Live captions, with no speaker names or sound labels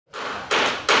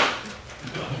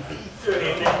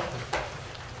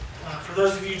For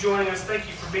those of you joining us, thank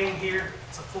you for being here.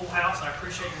 It's a full house. I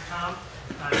appreciate your time.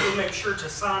 You'll make sure to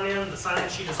sign in. The sign-in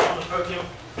sheet is on the podium.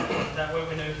 That way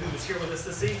we know who is here with us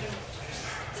this evening.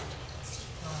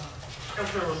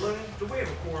 Councilmember Looney, do we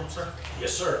have a quorum, sir?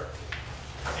 Yes, sir.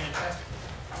 Fantastic.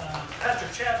 Pastor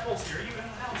Chad Hulsey, are you in the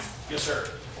house? Yes, sir.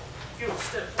 If you will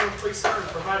step forward, please, sir, and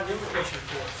provide an invocation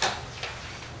for us.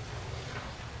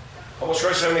 Our most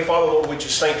gracious Heavenly Father, Lord, we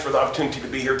just thank you for the opportunity to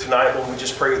be here tonight. Lord, we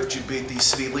just pray that you be these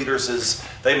city leaders as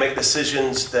they make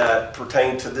decisions that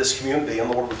pertain to this community.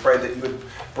 And Lord, we pray that you would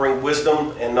bring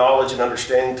wisdom and knowledge and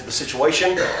understanding to the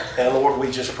situation. And Lord, we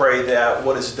just pray that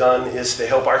what is done is to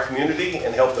help our community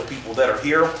and help the people that are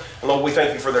here. And Lord, we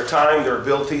thank you for their time, their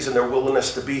abilities, and their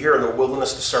willingness to be here and their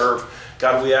willingness to serve.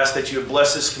 God, we ask that you would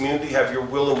bless this community, have your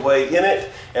will and way in it,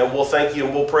 and we'll thank you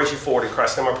and we'll praise you for it. In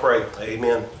Christ's name I pray.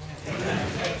 Amen. Amen.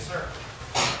 Thank you, sir.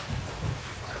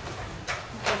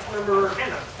 Councilmember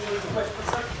Hannah, you lead the pledge, please,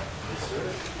 sir. Yes, sir.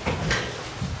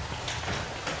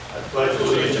 I pledge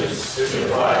allegiance to the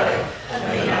flag of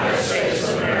the United States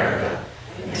of America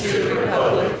and to the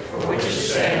republic for which it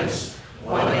stands,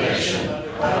 one nation,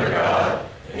 under God,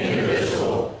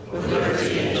 indivisible, with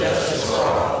liberty and justice for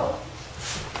all.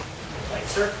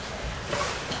 Thanks, sir.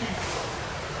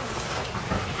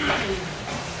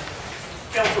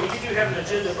 Council, you do have an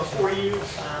agenda before you.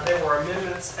 There were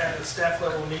amendments at the staff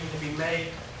level needing to be made.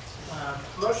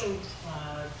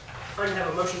 If I can have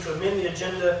a motion to amend the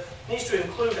agenda, it needs to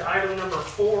include item number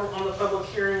 4 on the public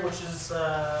hearing, which is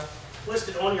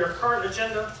listed on your current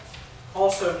agenda.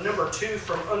 Also, number 2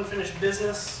 from unfinished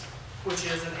business, which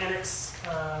is an annex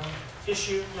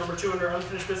issue. Number 2 under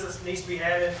unfinished business needs to be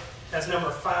added as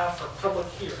number 5 for public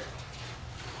hearing.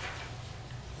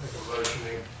 Make a motion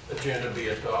the agenda be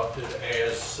adopted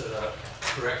as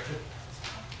corrected.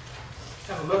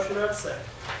 Have a motion, I have a second.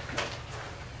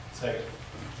 Second.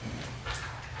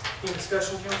 Any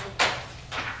discussion, council?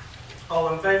 All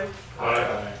in favor?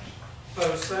 Aye.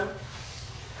 Opposed, same.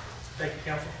 Thank you,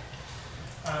 council.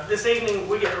 This evening,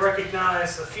 we get to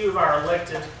recognize a few of our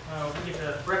elected, we get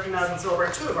to recognize and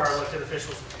celebrate 2 of our elected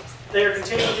officials. They are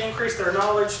continuing to increase their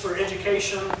knowledge through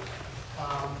education.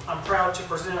 I'm proud to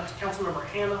present Councilmember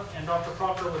Hannah and Dr.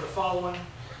 Proctor with the following.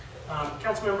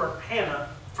 Councilmember Hannah,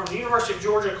 from the University of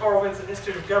Georgia Carl Vinson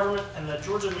Institute of Government and the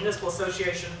Georgia Municipal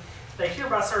Association, they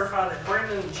hereby certify that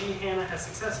Brandon G. Hannah has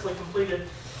successfully completed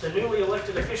the newly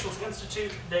elected Officials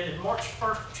Institute dated March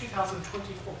 1st,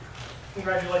 2024.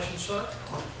 Congratulations, sir.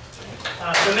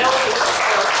 The mail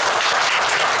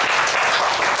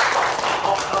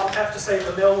I'll have to say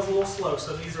the mail was a little slow,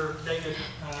 so these are dated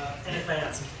in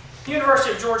advance. The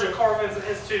University of Georgia Carl Vinson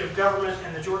Institute of Government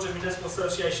and the Georgia Municipal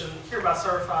Association hereby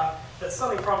certify that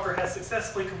Sonny Proctor has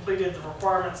successfully completed the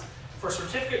requirements for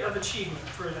Certificate of Achievement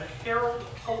through the Harold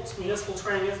Holtz Municipal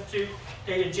Training Institute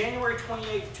dated January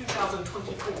 28,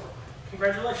 2024.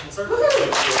 Congratulations, sir. Let's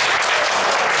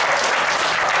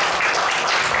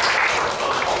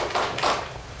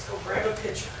go grab a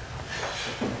picture.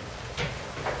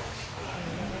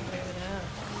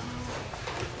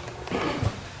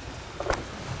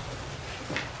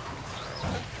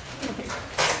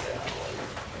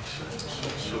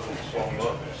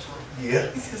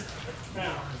 Yeah.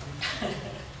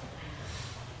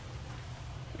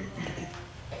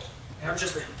 Now,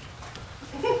 just a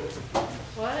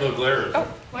What? No glare. Oh,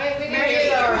 wait, we gotta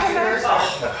get ours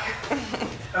first.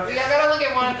 okay. We gotta look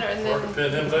at one and Hard to then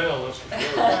pin him down, that's for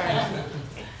sure.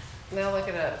 they'll look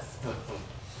at us.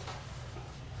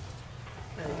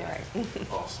 There you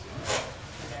go. Awesome.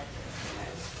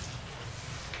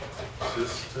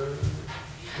 Sister.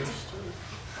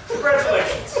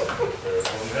 Congratulations.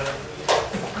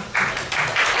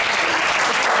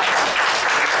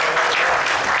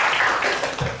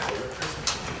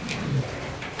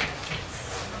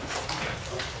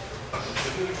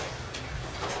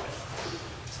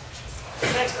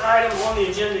 Next item on the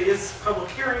agenda is public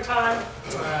hearing time.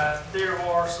 There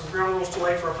are some ground rules to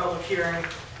wait for a public hearing.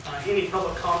 Any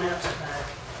public comment,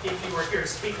 if you were here to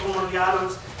speak on one of the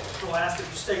items, we'll ask that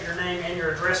you state your name and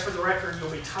your address for the record. You'll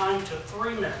be timed to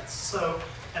 3 minutes. So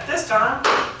at this time,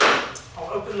 I'll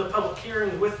open the public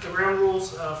hearing with the ground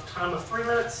rules of time of 3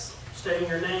 minutes, stating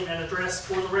your name and address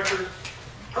for the record.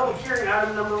 Public hearing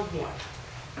item number 1.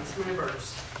 Councilman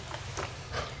Burgess.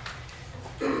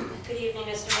 Good evening,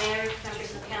 Mr. Mayor,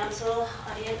 members of council,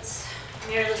 audience.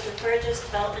 Mayor Elizabeth Burgess,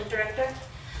 Development Director.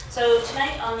 So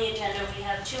tonight on the agenda, we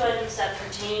have 2 items that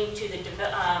pertain to the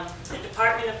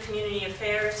Department of Community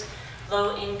Affairs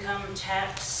Low Income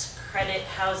Tax Credit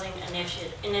Housing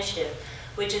Initiative,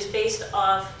 which is based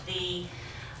off the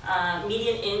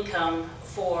median income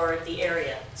for the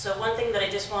area. So one thing that I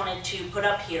just wanted to put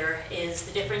up here is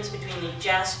the difference between the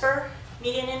Jasper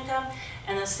median income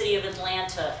and the City of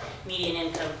Atlanta median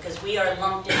income, because we are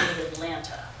lumped in with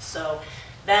Atlanta. So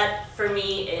that, for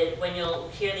me, when you'll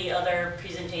hear the other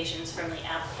presentations from the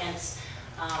applicants,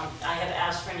 I have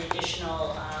asked for an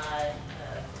additional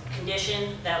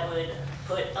condition that would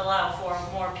allow for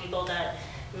more people that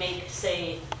make,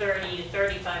 say, $30,000 to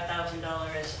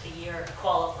 $35,000 a year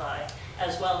qualify,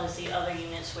 as well as the other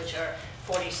units, which are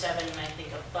 47, I think,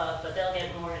 above, but they'll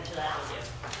get more into that with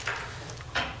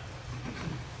you.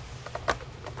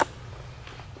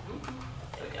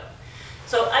 There we go.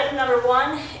 So item number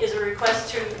 1 is a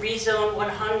request to rezone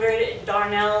 100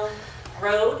 Darnell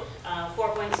Road,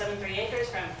 4.73 acres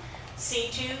from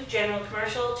C2 general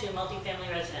commercial to multifamily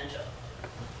residential.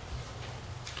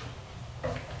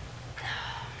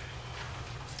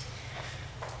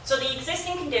 So the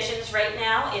existing conditions right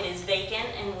now, it is vacant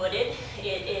and wooded.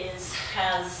 It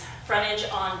has frontage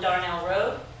on Darnell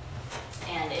Road,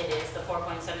 and it is the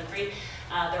 4.73.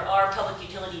 There are public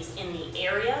utilities in the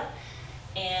area,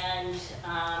 and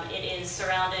it is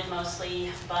surrounded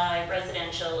mostly by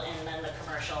residential and then the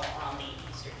commercial on the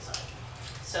eastern side.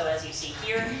 So as you see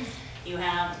here, you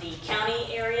have the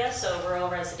county area, so rural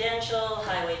residential,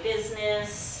 highway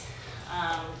business,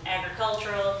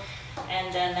 agricultural,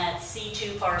 and then that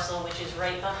C2 parcel, which is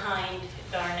right behind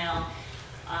Darnell,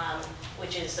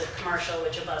 which is a commercial,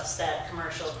 which abuts that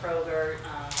commercial Kroger,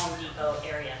 Home Depot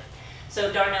area.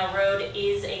 So Darnell Road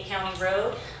is a county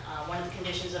road. One of the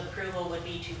conditions of approval would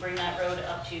be to bring that road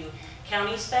up to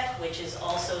county spec, which is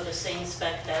also the same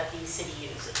spec that the city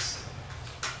uses.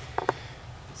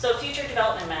 So future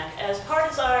development map, as part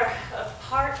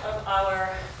of our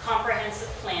comprehensive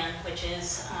plan, which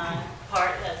is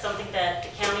that's something that the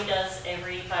county does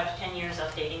every 5 to 10 years,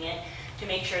 updating it to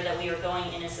make sure that we are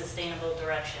going in a sustainable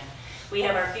direction. We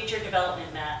have our future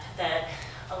development map that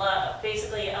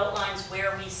basically outlines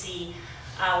where we see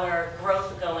our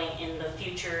growth going in the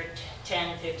future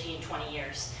 10, 15, 20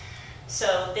 years.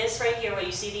 So this right here, where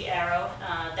you see the arrow,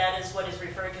 that is what is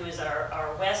referred to as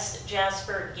our West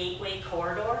Jasper Gateway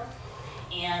Corridor.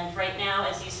 And right now,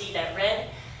 as you see that red,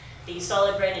 the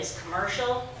solid red is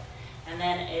commercial, and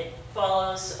then it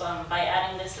follows, by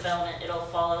adding this development, it'll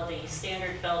follow the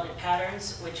standard development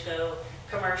patterns, which go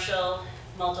commercial,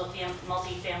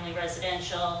 multifamily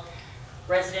residential,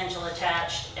 residential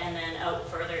attached, and then out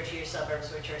further to your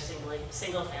suburbs, which are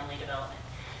single family development.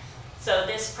 So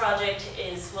this project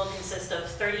will consist of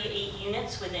 38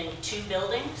 units within 2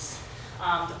 buildings.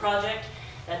 The project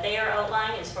that they are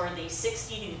outlining is for the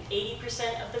 60 to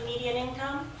 80% of the median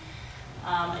income.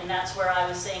 And that's where I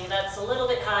was saying that's a little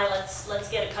bit high. Let's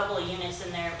get a couple of units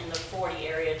in there in the 40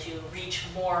 area to reach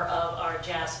more of our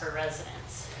Jasper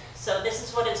residents. So this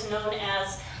is what is known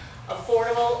as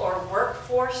affordable or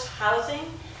workforce housing.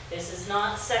 This is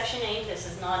not Section 8. This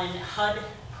is not an HUD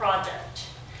project.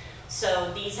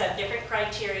 So these have different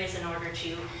criteria in order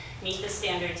to meet the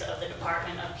standards of the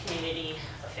Department of Community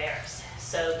Affairs.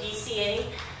 So DCA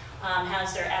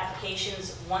has their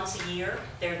applications once a year.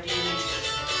 They're due.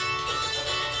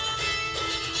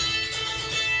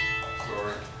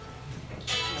 Sorry.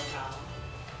 No problem.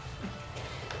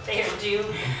 They are due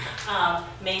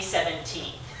May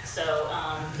 17th. So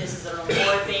this is a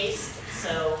reward-based.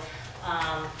 So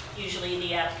usually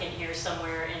the applicant here is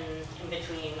somewhere in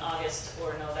between August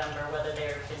or November, whether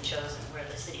they've been chosen, where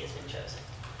the city has been chosen.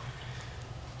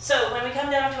 So when we come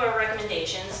down to our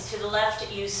recommendations, to the left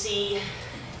you see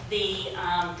the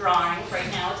drawing.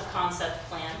 Right now it's a concept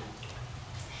plan.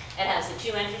 It has the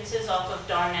 2 entrances off of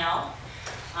Darnell.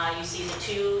 You see the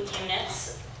 2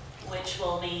 units, which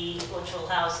will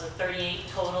house the 38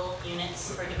 total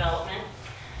units for development.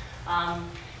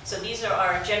 So these are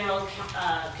our general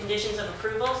conditions of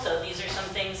approval. So these are some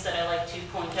things that I like to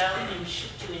point out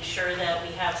to ensure that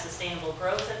we have sustainable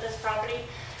growth at this property.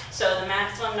 So the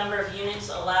maximum number of units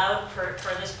allowed for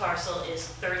this parcel is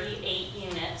 38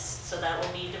 units. So that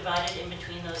will be divided in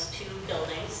between those 2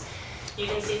 buildings. You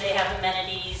can see they have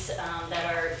amenities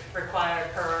that are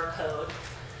required per our code.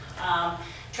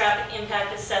 Traffic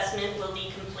impact assessment will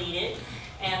be completed,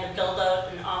 and the build-out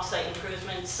and off-site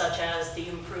improvements such as the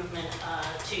improvement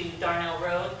to Darnell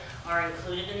Road are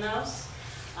included in those.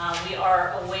 We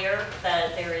are aware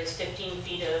that there is 15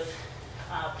 feet of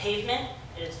pavement.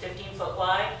 It is 15 foot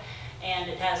wide, and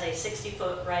it has a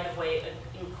 60-foot right-of-way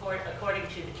according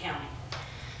to the county.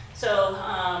 So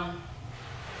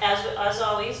as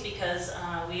always, because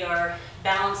we are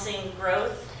balancing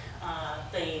growth,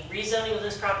 the rezoning of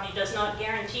this property does not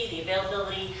guarantee the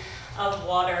availability of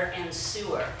water and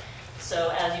sewer.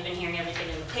 So as you've been hearing everything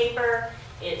in the paper,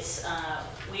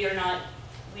 we are not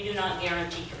we do not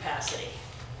guarantee capacity.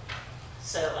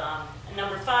 So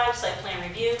number 5, site plan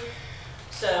review.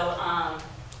 So, oh,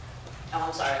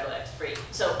 I'm sorry, I go back to 3.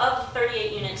 So of the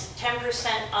 38 units,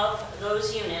 10% of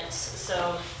those units,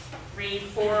 so read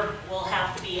 4 will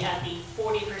have to be at the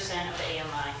 40% of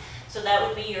AMI. So that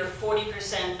would be your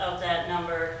 40% of that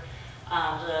number,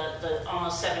 the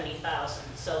almost 70,000.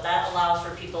 So that allows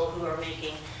for people who are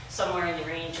making somewhere in the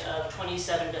range of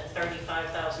 $27,000 to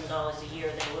 $35,000 a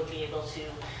year, they would be able to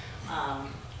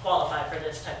qualify for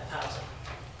this type of housing.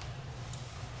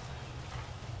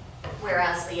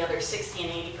 Whereas the other 60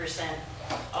 and 80%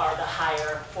 are the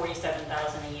higher,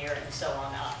 47,000 a year and so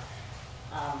on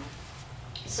up.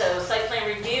 So site plan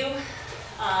review,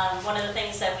 one of the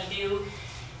things that we do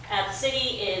at the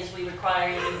city is we require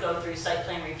you to go through site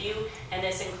plan review, and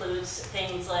this includes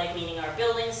things like meeting our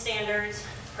building standards,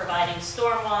 providing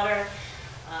stormwater,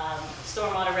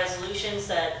 stormwater resolutions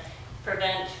that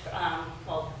prevent,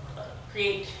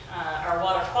 create our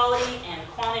water quality and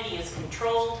quantity is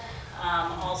controlled.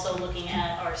 Also looking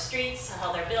at our streets,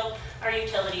 how they're built, our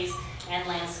utilities, and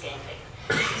landscaping.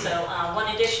 So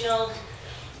one additional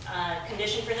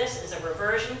condition for this is a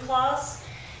reversion clause.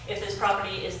 If this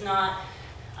property is not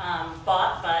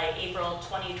bought by April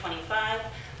 2025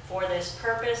 for this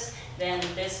purpose, then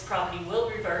this property will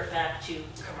revert back to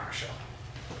commercial.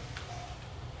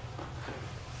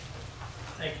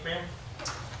 Thank you, ma'am.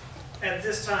 At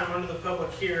this time, under the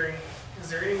public hearing, is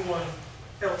there anyone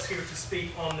else here to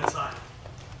speak on this item?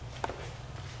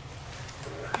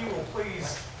 If you will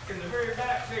please, in the very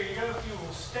back, there you go, if you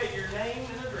will state your name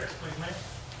and address, please, ma'am.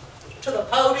 To the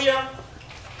podium.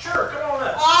 Sure, come on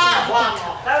up. Why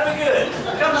not? That'd be good.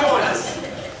 Come join us.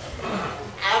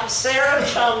 I'm Sarah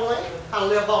Chumley. I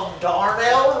live on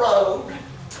Darnell Road.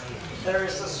 There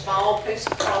is a small piece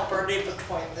of property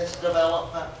between this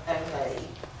development and me,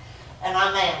 and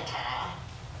I'm anti.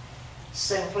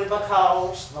 Simply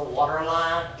because the water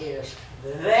line is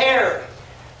very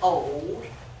old.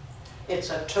 It's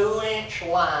a 2-inch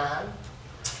line,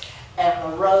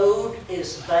 and the road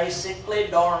is basically,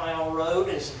 Darnell Road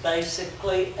is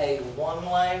basically a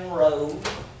 1-lane road,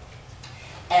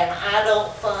 and I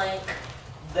don't think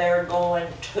they're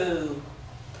going to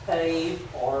pave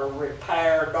or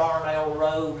repair Darnell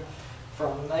Road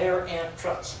from their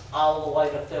entrance all the way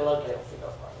to Philadelphia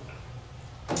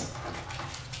Road.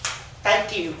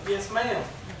 Thank you. Yes, ma'am.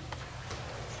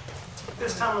 At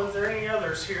this time, are there any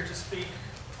others here to speak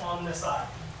on this item?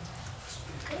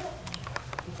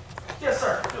 Yes,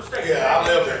 sir. You'll state your Yeah, I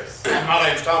name and live address. there. My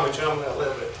name's Tommy Chumley. I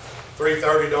live at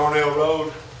 330 Darnell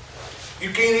Road. You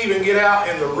can't even get out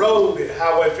in the road at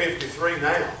Highway 53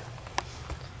 now.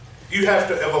 You have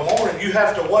to, of a morning, you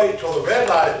have to wait till the red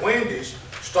light at Wendy's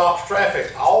stops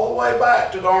traffic all the way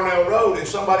back to Darnell Road, and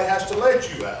somebody has to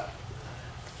let you out.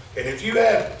 And if you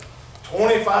add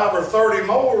 25 or 30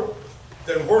 more,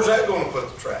 then where's that going to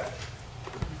put the traffic?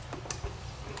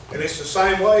 And it's the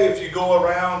same way if you go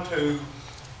around to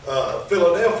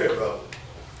Philadelphia Road.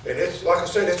 And it's, like I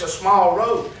said, it's a small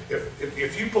road.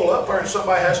 If you pull up there and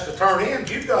somebody has to turn in,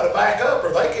 you've got to back up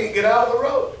or they can't get out of the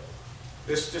road.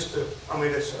 It's just the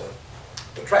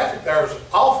traffic there is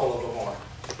awful in the morning.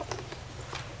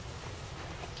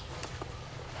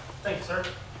 Thank you, sir.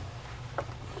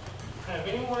 Have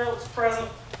anyone else present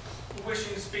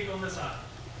wishing to speak on this item?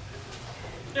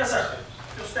 Yes, sir.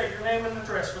 You'll state your name and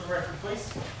address for the record,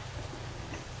 please.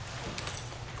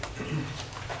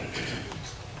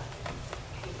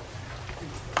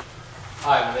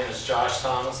 Hi, my name is Josh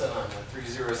Thomas, and I'm at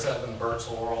 307 Birch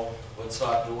Laurel,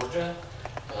 Woodstock, Georgia.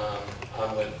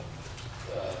 I'm with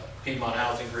Piedmont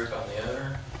Housing Group. I'm the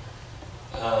owner.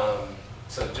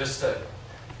 So just to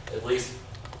at least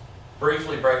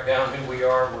briefly break down who we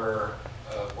are, we're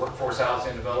workforce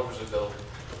housing developers who build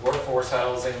workforce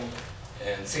housing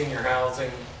and senior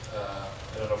housing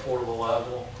at an affordable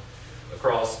level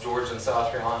across Georgia and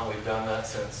South Carolina. We've done that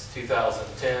since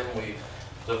 2010. We've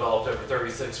developed over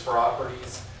 36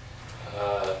 properties,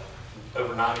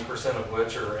 over 90% of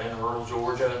which are in rural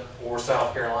Georgia or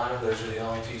South Carolina. Those are the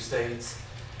only 2 states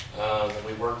that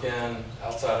we work in,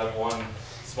 outside of one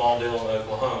small deal in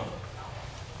Oklahoma.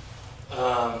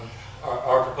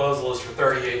 Our proposal is for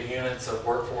 38 units of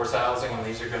workforce housing, and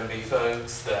these are going to be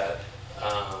folks that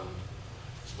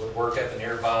would work at the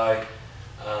nearby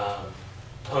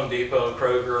Home Depot,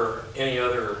 Kroger, or any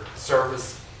other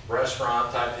service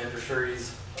restaurant type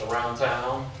industries around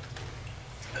town.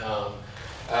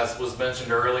 As was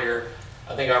mentioned earlier,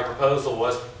 I think our proposal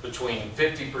was between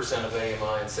 50% of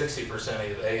AMI and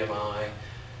 60% of AMI,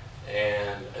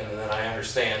 and then I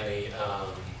understand the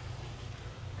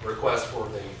request for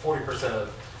the 40%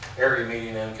 of area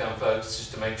median income folks,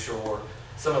 just to make sure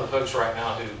some of the folks right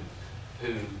now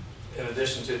who in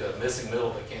addition to the missing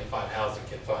middle that can't find housing,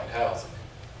 can find housing.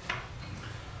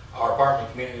 Our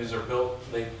apartment communities are built,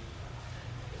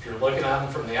 if you're looking at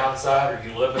them from the outside or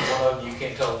you live in one of them, you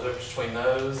can't tell the difference between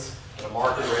those and a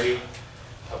market rate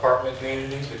apartment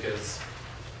community, because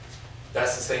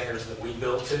that's the standards that we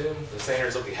build to, the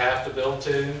standards that we have to build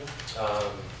to,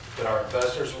 that our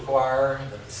investors require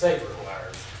and that the state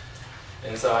requires.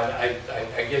 And so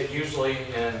I get usually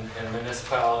in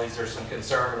municipalities there's some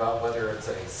concern about whether it's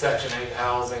a Section 8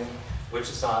 housing, which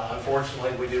is not.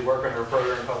 Unfortunately, we do work under a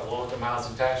program called the Low Income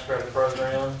Housing Tax Credit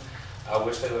Program. I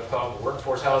wish they would have called it the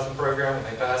Workforce Housing Program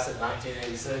when they passed it in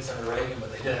 1986 under Reagan,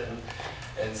 but they didn't.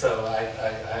 And so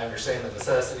I understand the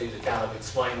necessity to kind of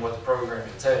explain what the program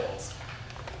entails.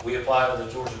 We apply to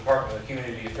the Georgia Department of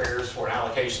Community Affairs for an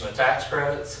allocation of tax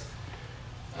credits.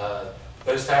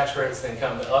 Those tax credits then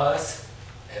come to us,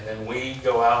 and then we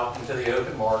go out into the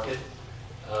open market.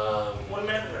 1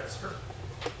 minute, sir.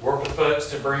 Work with folks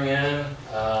to bring in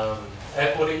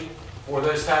equity for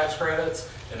those tax credits.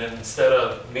 And then instead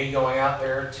of me going out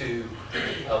there to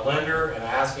a lender and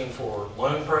asking for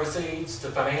loan proceeds to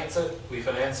finance it, we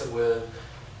finance it with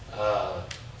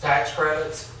tax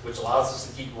credits, which allows us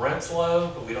to keep rents low,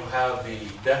 but we don't have the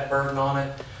debt burden on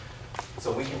it.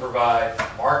 So we can provide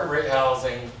market rate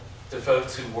housing to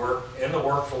folks who work in the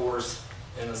workforce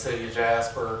in the city of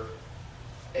Jasper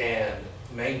and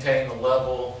maintain the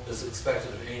level that's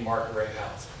expected of any market rate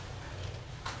housing.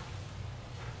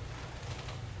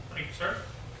 Thank you, sir.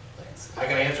 Thanks. I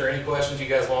can answer any questions you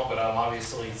guys want, but I'm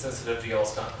obviously sensitive to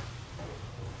y'all's time.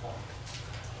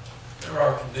 There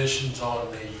are conditions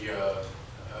on the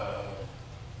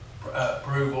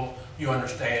approval. You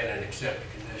understand and accept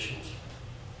the conditions?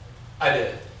 I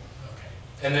did. Okay.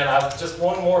 And then just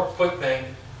one more quick thing.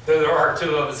 Though there are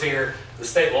 2 of us here, the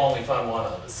state will only fund 1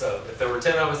 of us. So if there were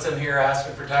 10 of us in here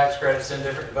asking for tax credits, 10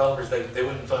 different developers, they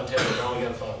wouldn't fund 10, they're only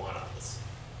going to fund 1 of us.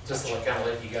 Just to kind of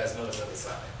let you guys know the other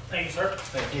side. Thank you, sir.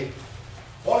 Thank you.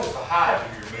 What is the height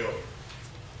of your building?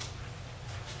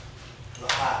 The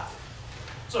height.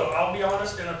 So I'll be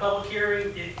honest, in a public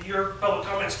hearing, your public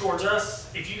comments towards us,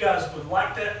 if you guys would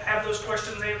like to have those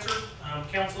questions answered,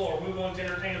 council, are we willing to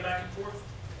entertain it back and forth?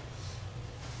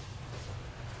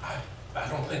 I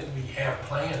don't think we have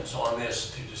plans on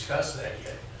this to discuss that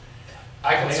yet.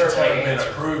 I can Plans certainly haven't been answer.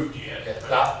 approved yet. Yeah,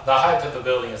 the height of the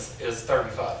building is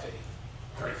 35 feet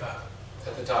 35.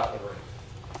 at the top of the roof.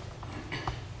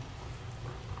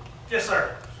 Yes,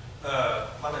 sir.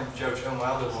 My name's Joe Chumley.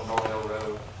 I live on Darnell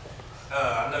Road.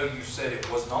 I know you said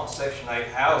it was not Section 8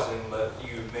 housing, but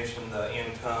you mentioned the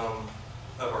income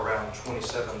of around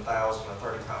 $27,000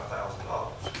 or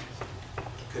 $35,000.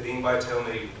 Could anybody tell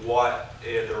me what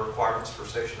the requirements for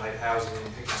Section 8 housing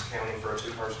in Pickens County for a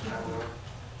 2-person family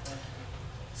are?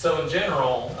 So in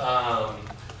general,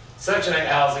 Section 8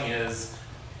 housing is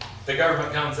the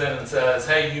government comes in and says,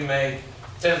 hey, you make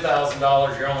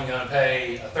 $10,000, you're only going to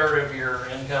pay 1/3 of your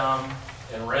income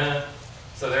in rent,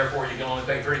 so therefore you can only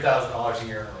pay $3,000 a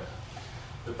year in rent.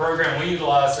 The program we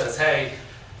utilize says, hey,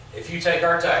 if you take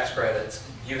our tax credits,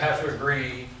 you have to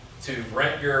agree to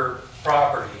rent your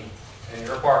property and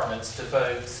your apartments to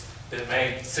folks that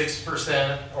make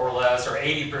 60% or less or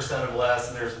 80% or less,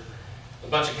 and there's a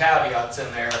bunch of caveats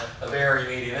in there of area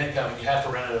median income, and you have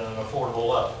to rent it at an affordable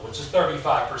level, which is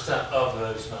 35% of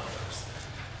those numbers.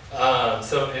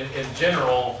 So in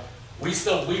general, we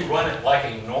run it like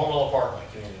a normal apartment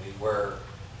community where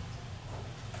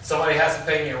somebody has to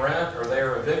pay me rent or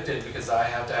they're evicted because I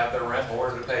have to have their rent in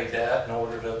order to pay debt, in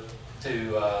order to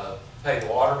pay the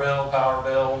water bill, power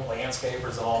bill,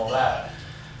 landscapers, and all of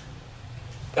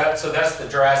that. So that's the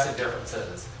drastic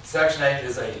differences. Section 8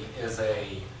 is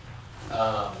a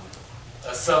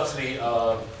subsidy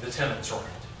of the tenant's rent.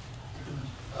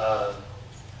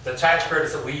 The tax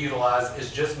credits that we utilize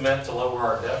is just meant to lower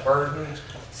our debt burden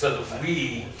so that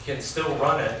we can still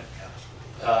run it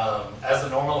as a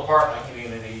normal apartment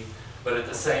community, but at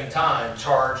the same time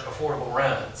charge affordable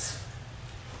rents.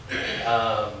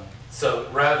 So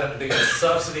rather than being a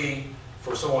subsidy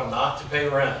for someone not to pay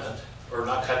rent or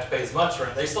not have to pay as much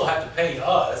rent, they still have to pay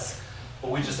us, but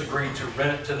we just agreed to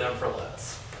rent it to them for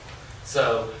less.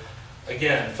 So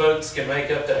again, folks can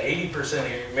make up to 80%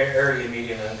 of your area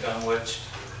median income, which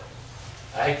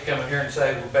I hate to come in here and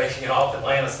say we're basing it off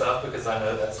Atlanta stuff because I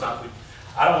know that's not,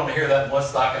 I don't want to hear that in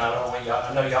Woodstock, and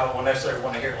I know y'all don't necessarily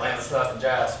want to hear Atlanta stuff in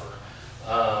Jasper.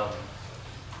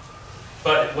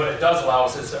 But what it does allow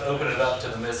us is to open it up to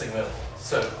the missing middle.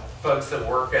 So folks that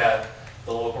work at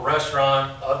the local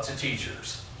restaurant up to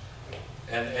teachers.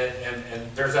 And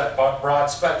there's that broad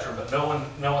spectrum, but no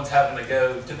one's having to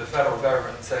go to the federal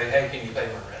government and say, hey, can you pay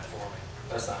my rent for me?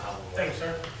 That's not how we work. Thank you,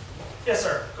 sir. Yes,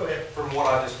 sir, go ahead. From what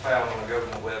I just found on the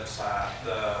government website,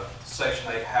 the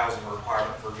Section 8 housing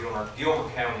requirement for Gilmer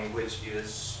County, which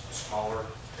is smaller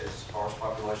as far as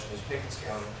population as Pickens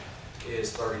County,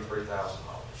 is $33,000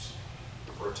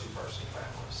 for a two-person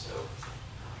family. So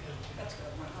That's good.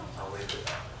 I'll leave it at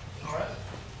that. All right.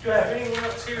 Do I have anyone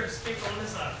else here to speak on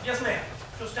this item? Yes, ma'am.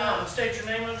 Just down and state your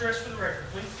name and address for the record,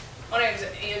 please. My name is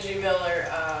Angie Miller,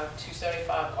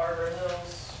 275 Arbor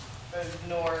Hills, Road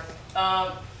North.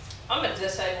 I'm a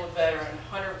disabled veteran,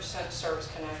 100% service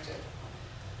connected.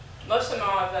 Most of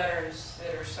my veterans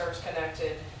that are service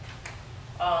connected,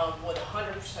 with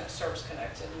 100% service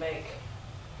connected, make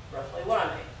roughly what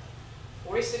I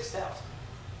make, $46,000.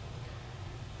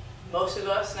 Most of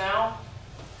us now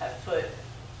have put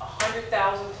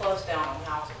 $100,000 plus down on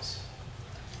houses.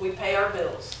 We pay our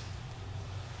bills.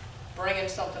 Bringing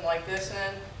something like this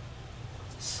in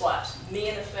slaps me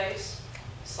in the face,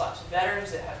 slaps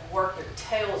veterans that have worked their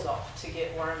tails off to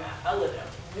get where I'm at. I live in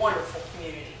a wonderful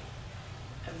community,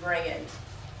 and bring in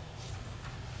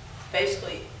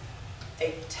basically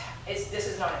this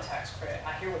is not a tax credit.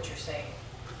 I hear what you're saying,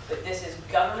 but this is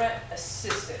government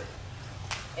assisted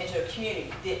into a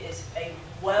community that is a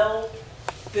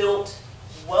well-built,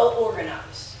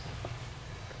 well-organized.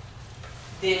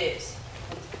 That is.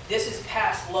 This is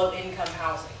past low-income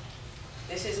housing.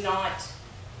 This is not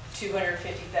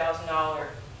 $250,000.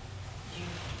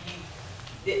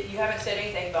 You haven't said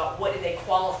anything about what do they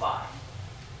qualify.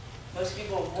 Most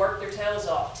people have worked their tails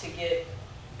off to get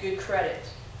good credit,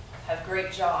 have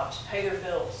great jobs, pay their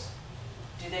bills.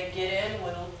 Do they get in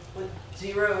with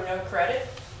zero or no credit?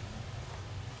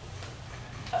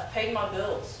 I've paid my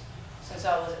bills since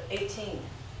I was 18.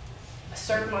 I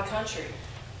served my country.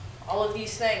 All of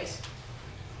these things.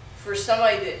 For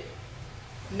somebody that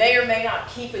may or may not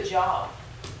keep a job,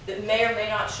 that may or may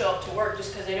not show up to work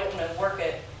just because they don't want to work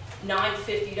a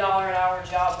 $9.50 an hour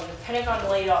job when the Pentagon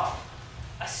laid off.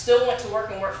 I still went to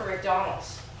work and worked for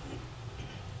McDonald's.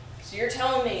 So you're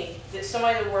telling me that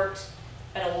somebody that works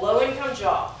at a low-income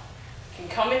job can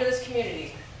come into this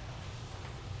community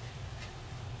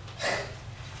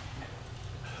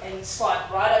and slide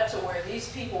right up to where these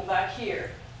people back here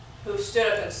who stood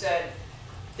up and said,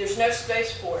 there's no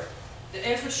space for it. The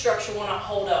infrastructure will not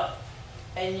hold up.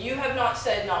 And you have not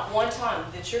said not one time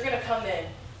that you're going to come in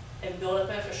and build up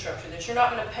infrastructure, that you're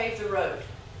not going to pave the road.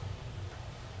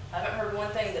 I haven't heard one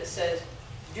thing that says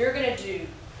you're going to do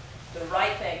the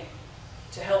right thing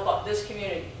to help out this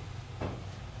community.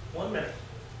 1 minute.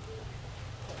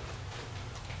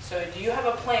 So do you have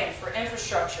a plan for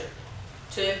infrastructure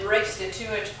to embrace the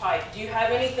 2-inch pipe? Do you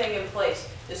have anything in place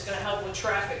that's going to help with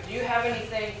traffic? Do you have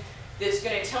anything that's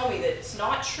going to tell me that it's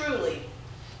not truly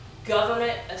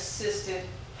government-assisted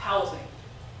housing?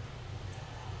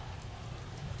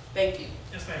 Thank you.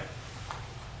 Yes, ma'am.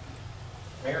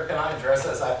 Mayor, can I address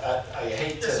this? I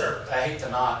hate Yes, sir. to, I hate to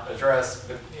not address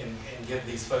and give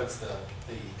these folks the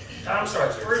Time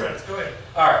starts 3 minutes. Go ahead.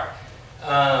 All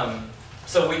right.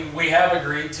 So we have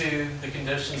agreed to the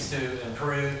conditions to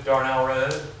improve Darnell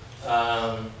Road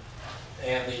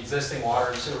and the existing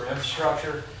water and sewer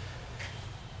infrastructure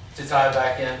to tie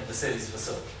back into the city's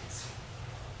facilities.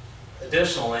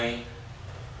 Additionally,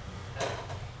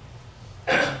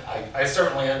 I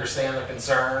certainly understand the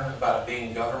concern about it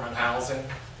being government housing.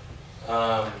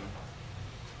 I've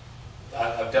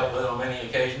dealt with it on many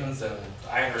occasions, and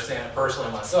I understand it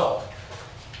personally myself.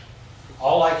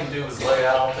 All I can do is lay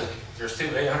out that there's two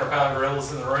 800-pound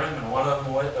gorillas in the room, and one of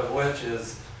them of which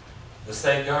is the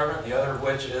state government, the other of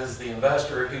which is the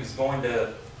investor who's going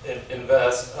to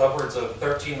invest upwards of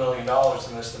 $13 million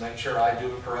in this to make sure I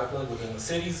do it correctly within the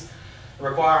city's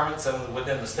requirements and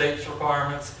within the state's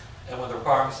requirements and with the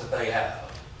requirements that they have.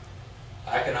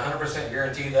 I can 100%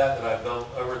 guarantee that I've built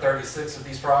over 36 of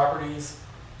these properties,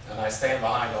 and I stand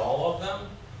behind all of them.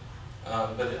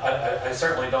 But I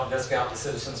certainly don't discount the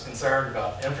citizens' concern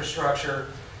about infrastructure.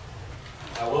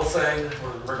 I will say,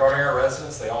 regarding our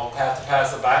residents, they all have to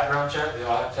pass a background check, they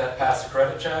all have to pass a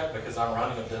credit check because I'm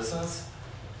running a business.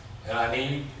 And I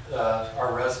need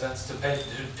our residents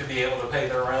to be able to pay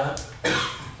their rent,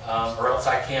 or else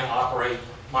I can't operate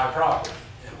my property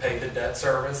and pay the debt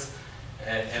service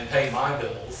and pay my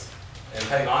bills and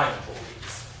pay my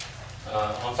employees.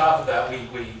 On top of that,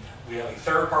 we have a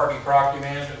third-party property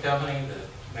management company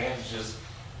that manages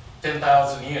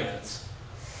 10,000 units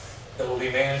that will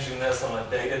be managing this on a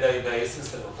day-to-day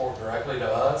basis that report directly to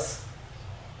us.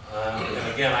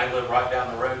 And again, I live right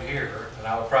down the road here, and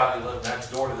I would probably live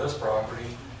next door to this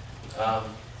property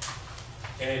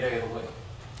any day of the week.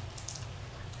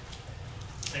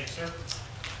 Thank you, sir.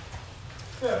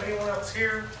 Do you have anyone else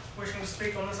here wishing to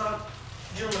speak on this item?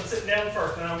 Gentleman, sit down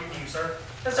first, and I'll get to you, sir.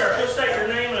 Yes, sir. Please state your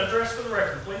name and address for the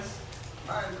record, please.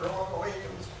 Mine's Roy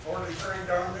Williams, 43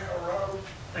 Darnell Road.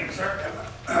 Thank you, sir.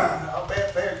 I'll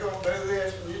bet they're gonna do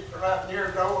this and it's right near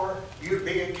your door, you'd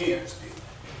be against it.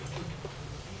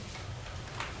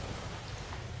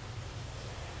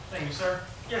 Thank you, sir.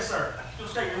 Yes, sir.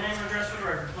 Please state your name and address for the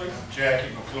record, please.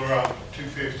 Jackie McClure, I'm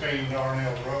 215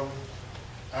 Darnell Road.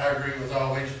 I agree with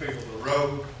all these people, the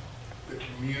road, the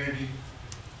community.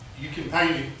 You can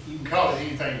paint it, you can call it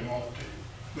anything you want to,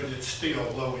 but it's still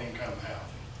low-income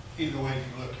housing. Either way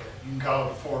you look at it. You can call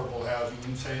it affordable housing, you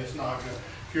can say it's not good.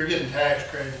 If you're getting tax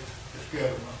credit, it's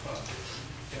government funded.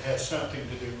 It has something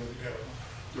to do with the government.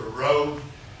 The road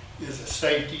is a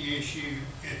safety issue.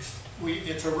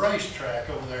 It's a racetrack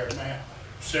over there now.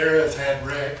 Sarah's had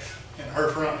wrecks in her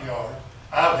front yard.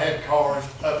 I've had cars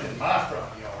up in my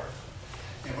front yard.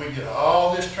 And we get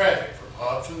all this traffic from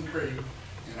Hobson Creek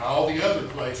and all the other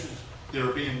places that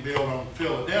are being built on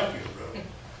Philadelphia Road.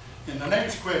 And the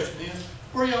next question is,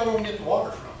 where y'all gonna get the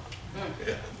water from?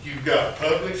 You've got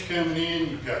Publix coming in,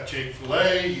 you've got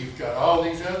Chick-fil-A, you've got all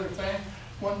these other things.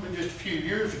 One, but just a few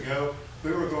years ago,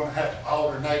 we were gonna have to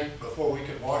alternate before we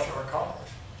could wash our cars.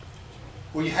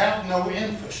 We have no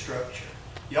infrastructure.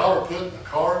 Y'all are putting the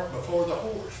cart before the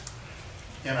horse.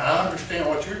 And I understand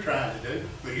what you're trying to do,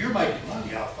 but you're making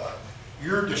money off of it.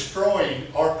 You're destroying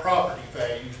our property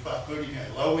values by putting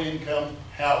a low-income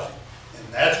housing.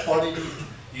 And that's what it is.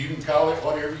 You can call it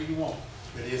whatever you want,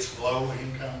 but it's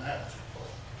low-income housing,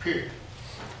 period.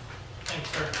 Thanks,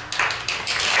 sir.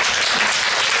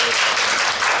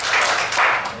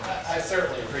 I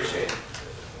certainly appreciate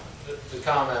the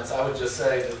comments. I would just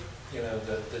say that, you know,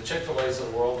 the Chick-fil-A's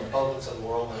of the world, the Publix of the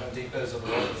world, the Home Depot's of the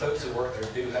world, the folks who work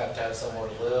there do have to have somewhere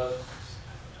to live.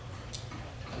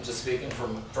 I'm just speaking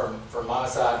from my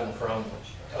side and from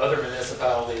other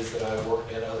municipalities that I've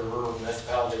worked in, other rural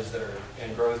municipalities that are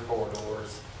in growth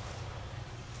corridors.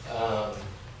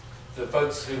 The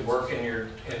folks who work in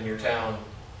your town,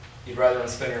 you'd rather them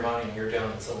spend your money in your town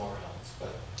than somewhere else.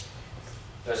 But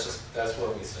that's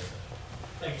where we stand.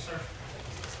 Thank you, sir.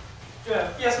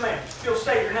 Yes, ma'am. You'll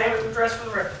state your name and address for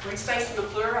the record, please. Stacy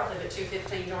McClure, I live at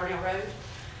 215 Darnell Road.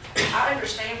 I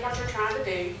understand what you're trying to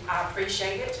do. I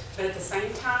appreciate it. But at the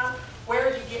same time, where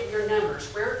are you getting your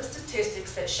numbers? Where are the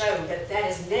statistics that show that that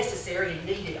is necessary and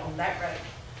needed on that road?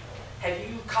 Have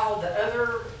you called the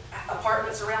other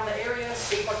apartments around the area,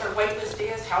 see what their wait list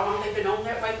is, how long they've been on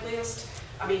that wait list?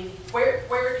 I mean, where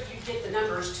do you get the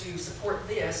numbers to support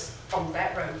this on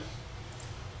that road?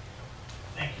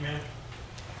 Thank you, ma'am.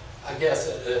 I guess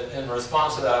in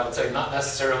response to that, I would say not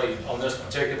necessarily on this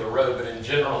particular road, but in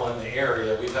general in the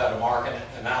area, we've had a market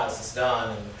analysis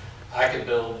done, and I could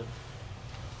build,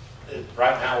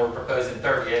 right now we're proposing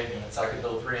 38 units. I could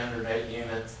build 308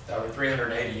 units, or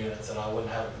 380 units, and I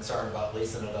wouldn't have a concern about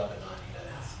leasing it up in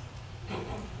 90 days.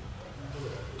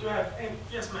 Do I have,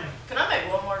 yes, ma'am. Can I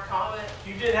make one more comment?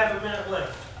 You did have a minute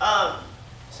left.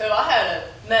 So I had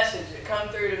a message that come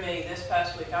through to me this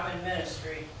past week. I'm in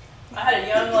ministry. I had a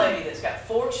young lady that's got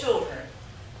 4 children.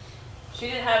 She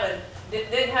didn't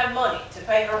have money to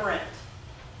pay her rent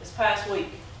this past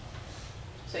week.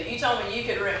 So you told me you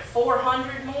could rent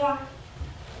 400 more?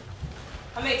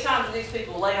 How many times do these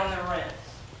people lay on their rent?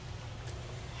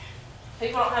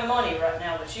 People don't have money right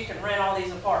now, but you can rent all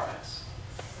these apartments.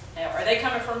 Now, are they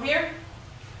coming from here?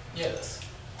 Yes.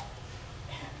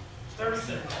 30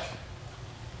 seconds.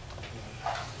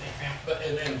 But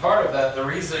and part of that, the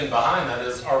reasoning behind that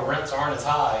is our rents aren't as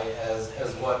high as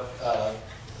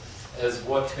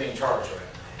what's being charged right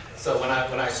now. So when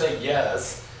I say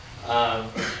yes,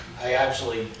 I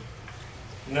actually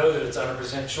know that it's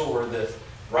 100% sure that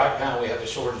right now we have a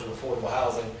shortage of affordable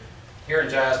housing here in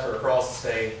Jasper, across the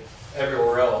state,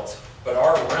 everywhere else. But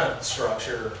our rent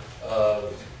structure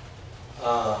of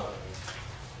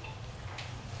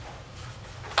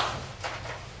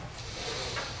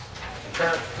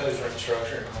current proposed rent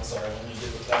structure, I'm sorry, let me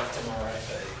get back to my right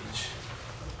page,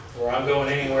 where I'm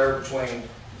going anywhere between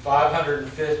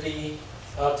 550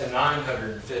 up to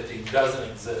 950 doesn't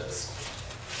exist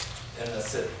in the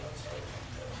city.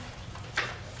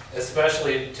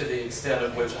 Especially to the extent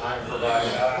of which I'm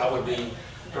providing, I would be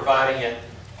providing it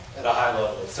at a high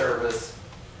level of service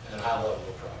and a high level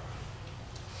of product.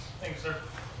 Thank you, sir.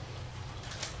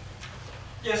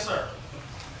 Yes, sir.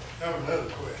 I have another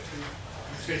question.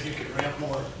 You said you could rent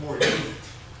more units.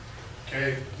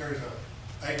 Okay, there's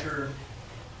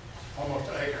almost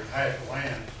an acre and a half of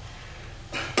land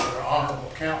that an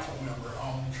honorable council member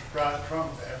owns right in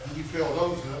front of that. When you fill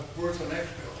those up, where's the next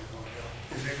building going to go?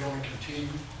 Is it going to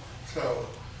continue? So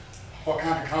what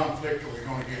kind of conflict are we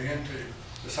going to get into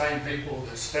the same people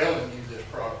that's selling you this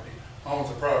property owns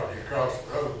the property across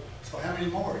the road. So how many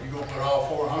more? You gonna put all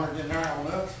 400 in there on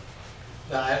us?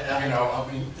 You know,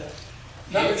 I mean.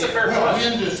 No, it's a fair well,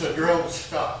 question. when does the growth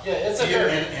stop? Yeah, it's a fair.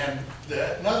 And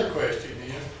another question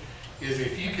is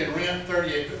if you can rent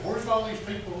 38, but where's all these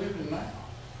people living now?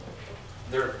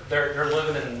 They're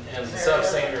living in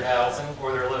substandard housing,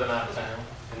 or they're living out of town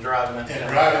and driving up. And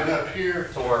driving up here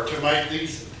to work to make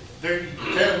these, they're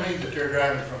telling me that they're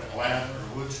driving from Atlanta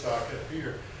or Woodstock up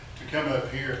here to come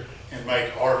up here and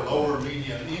make our lower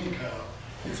median income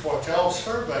is what y'all's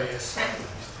survey is saying.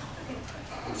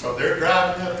 So they're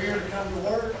driving up here to come to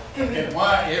work, and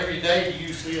why every day do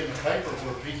you see in the papers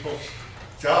where people's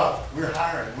jobs, we're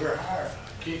hiring,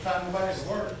 can't find nobody to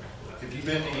work. Have you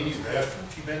been to any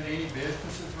restaurants, you been to any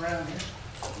businesses around here?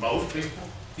 Most people,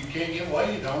 you can't get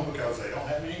waited on because they don't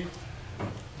have any,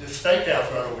 the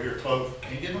steakhouse right over here closed,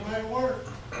 can't get nobody to work.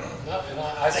 No, and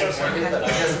I certainly get that. I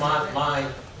guess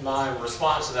my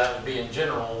response to that would be in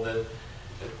general that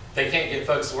they can't get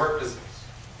folks to work because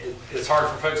it's hard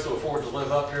for folks to afford to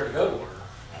live up here to go to work.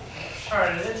 All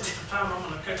right, in the interest of time, I'm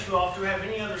going to cut you off. Do we have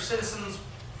any other citizens?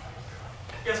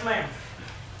 Yes, ma'am.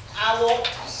 I want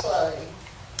to say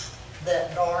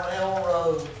that Darnell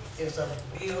Road is a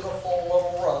beautiful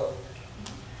little road.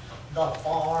 The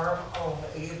farm on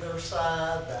either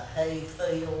side, the hay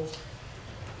fields,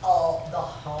 the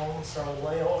homes are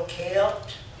well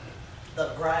kept.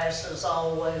 The grass is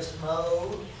always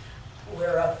mowed.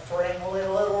 We're a friendly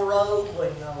little road. We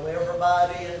know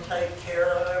everybody and take care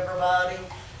of everybody.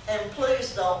 And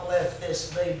please don't let this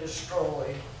be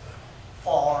destroyed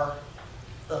for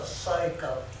the sake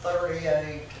of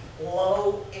 38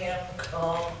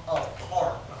 low-income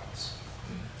apartments.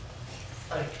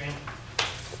 Thank you.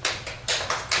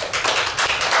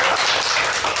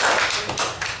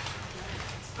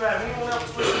 Do I have anyone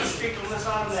else wishing to speak on this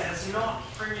item that has not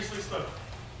previously spoken?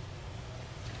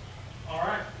 All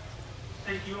right.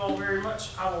 Thank you all very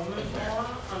much. I will move on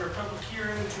under public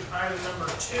hearing to item number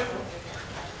 2.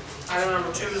 Item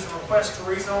number 2 is a request to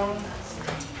rezone.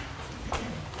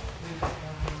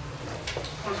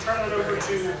 I'm going to turn it over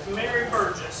to Mary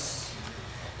Burgess.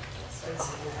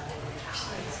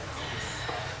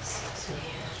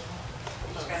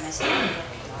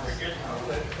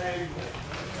 Very good.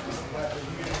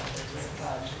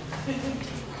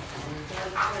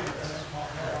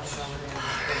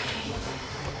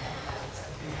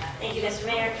 Thank you, Mr.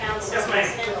 Mayor, Council, Yes, ma'am.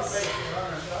 residents.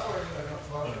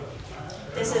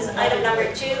 This is item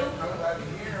number 2.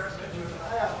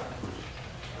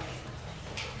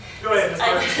 Go ahead, Ms.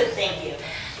 Burgess. Thank you.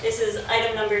 This is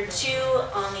item number 2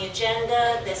 on the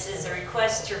agenda. This is a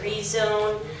request to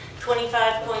rezone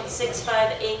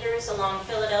 25.65 acres along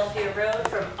Philadelphia Road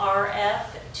from RF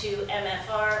to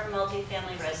MFR,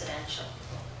 multifamily residential.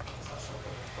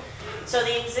 So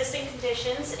the existing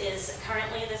conditions is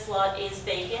currently this lot is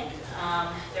vacant.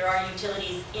 There are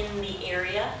utilities in the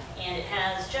area, and it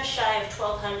has just shy of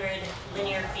 1,200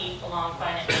 linear feet along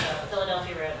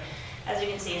Philadelphia Road. As you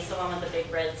can see, it's the one with the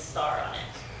big red star on it.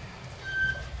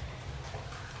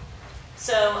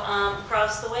 So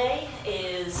across the way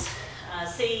is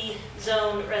city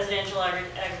zoned residential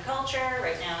agriculture.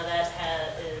 Right now that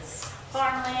is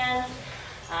farmland.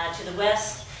 To the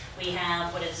west, we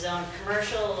have what is zoned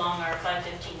commercial along our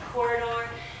 515 corridor,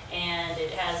 and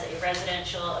it has a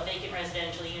vacant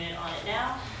residential unit on it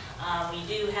now. We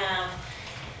do have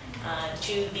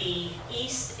to the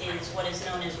east is what is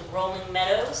known as Rolling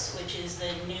Meadows, which is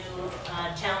the new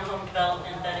townhome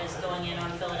development that is going in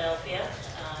on Philadelphia.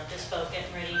 Just about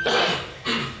getting ready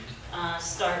to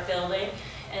start building.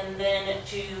 And then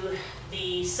to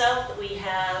the south, we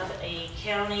have a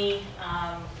county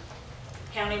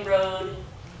road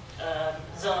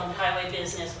zoned highway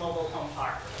business mobile home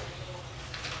park.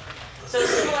 So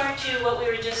similar to what we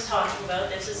were just talking about,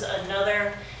 this is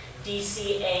another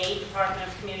DCA, Department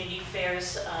of Community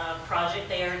Affairs project.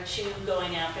 They are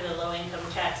going after the low-income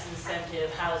tax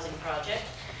incentive housing project.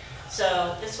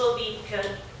 So this will be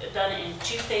done in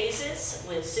 2 phases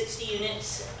with 60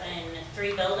 units in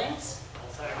 3 buildings.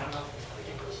 Sorry, I don't know if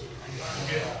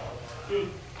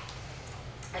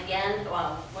Again,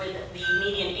 with the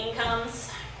median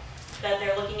incomes that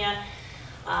they're looking at,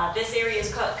 this area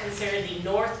is considered the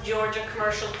North Georgia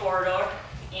Commercial Corridor,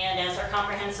 and as our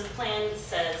comprehensive plan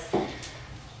says,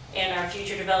 and our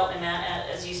future development map,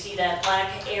 as you see that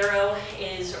black arrow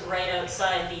is right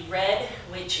outside the red,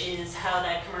 which is how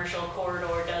that commercial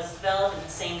corridor does develop in the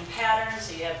same pattern.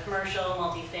 So you have commercial,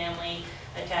 multifamily,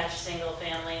 attached single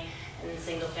family, and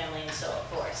single family and so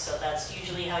forth. So that's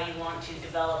usually how you want to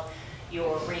develop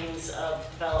your rings of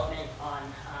development on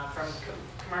from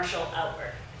commercial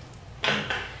outward.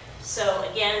 So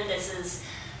again, this is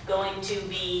going to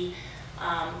be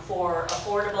for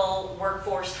affordable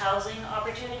workforce housing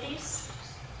opportunities.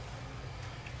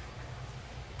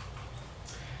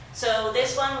 So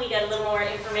this one, we got a little more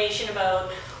information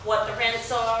about what the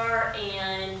rents are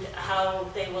and how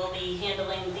they will be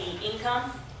handling the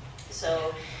income.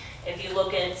 So if you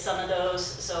look at some of those,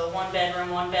 so 1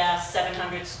 bedroom, 1 bath,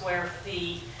 700 square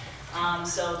feet.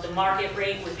 So the market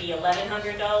rate would be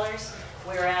 $1,100,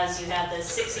 whereas you have the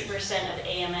 60% of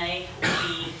AMA would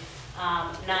be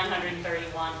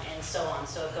 $931 and so on.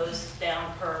 So it goes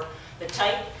down per the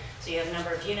type. So you have a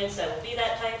number of units that will be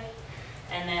that type,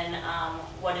 and then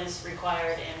what is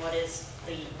required and what is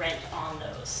the rent on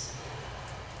those.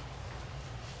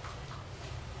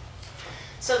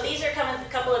 So these are a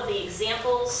couple of the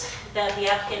examples that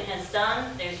the applicant has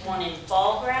done. There's one in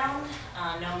Ball Ground,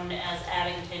 known as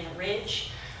Abington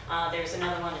Ridge. There's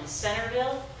another one in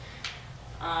Centerville.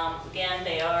 Again,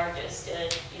 they are just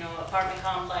apartment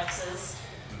complexes.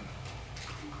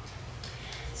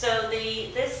 So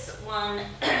this one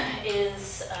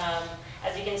is,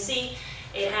 as you can see,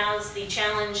 it has the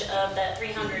challenge of that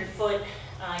 300-foot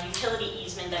utility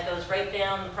easement that goes right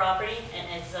down the property, and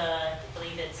it's I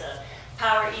believe it's a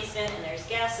power easement, and there's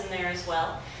gas in there as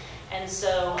well. And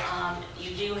so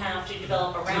you do have to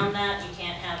develop around that. You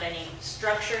can't have any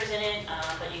structures in it,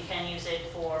 but you can use it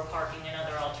for parking and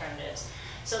other alternatives.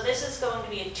 So this is going to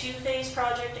be a 2-phase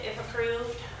project if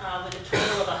approved, with a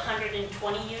total of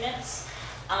 120 units.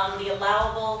 The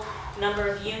allowable number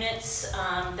of units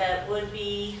that would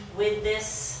be with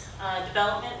this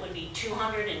development would be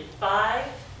 205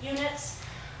 units.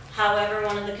 However,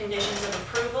 one of the conditions of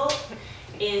approval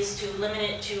is to limit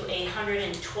it to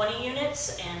 120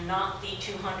 units and not the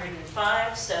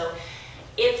 205. So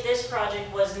if this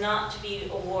project was not to be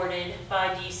awarded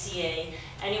by DCA,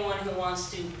 anyone who wants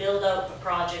to build out the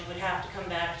project would have to come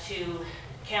back to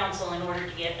council in order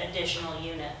to get additional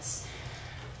units.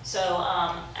 So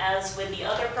as with the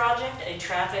other project, a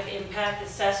traffic impact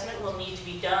assessment will need to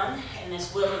be done, and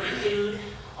this will include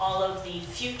all of the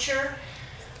future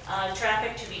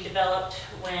traffic to be developed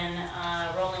when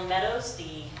Rolling Meadows,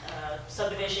 the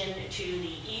subdivision to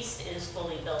the east, is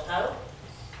fully built out.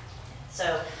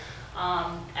 So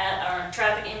at our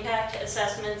traffic impact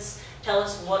assessments tell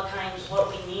us what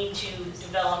we need to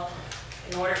develop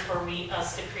in order for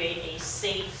us to create a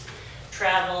safe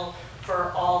travel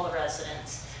for all the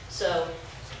residents. So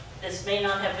this may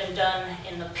not have been done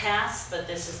in the past, but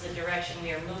this is the direction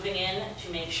we are moving in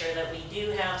to make sure that we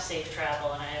do have safe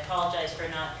travel, and I apologize for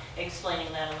not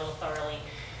explaining that a little thoroughly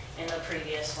in the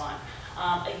previous one.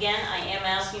 Again, I am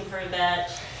asking for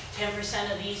that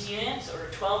 10% of these units, or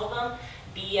 12 of them,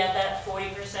 be at that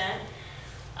 40%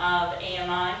 of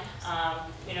AMI.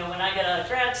 When I got out of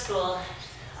grad school,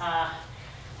 I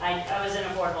was in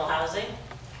affordable housing.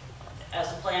 As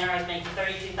a planner, I was making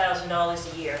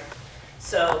 $32,000 a year.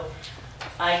 So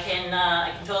I can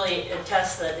totally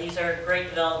attest that these are great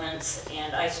developments,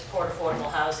 and I support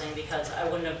affordable housing because I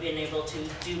wouldn't have been able to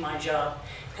do my job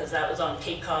because that was on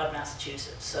Cape Cod,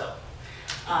 Massachusetts. So,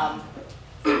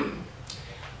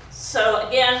 so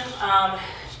again,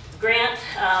 grant,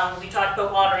 we talked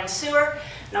about water and sewer.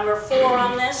 Number 4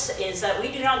 on this is that we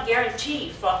do not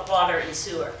guarantee water and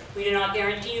sewer. We do not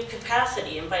guarantee you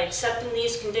capacity, and by accepting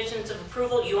these conditions of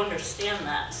approval, you understand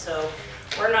that. So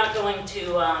we're not going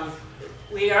to,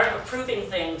 we aren't approving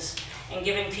things and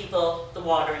giving people the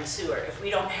water and sewer. If we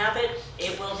don't have it,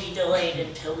 it will be delayed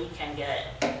until we can get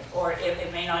it, or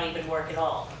it may not even work at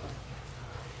all.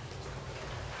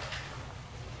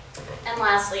 And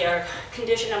lastly, our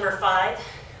condition number 5.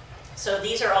 So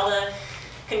these are all the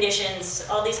conditions,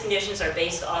 all these conditions are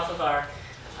based off of our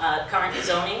current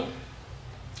zoning.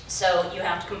 So you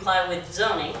have to comply with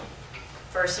zoning,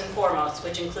 first and foremost,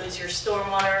 which includes your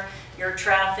stormwater, your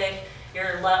traffic,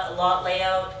 your lot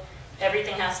layout.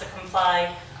 Everything has to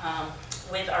comply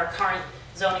with our current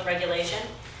zoning regulation.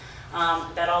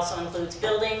 That also includes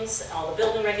buildings, all the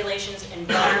building regulations,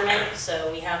 environment,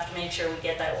 so we have to make sure we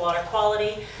get that water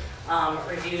quality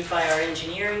reviewed by our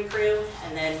engineering crew,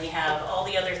 and then we have all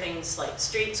the other things like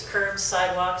streets, curbs,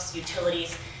 sidewalks,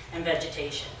 utilities, and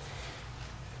vegetation.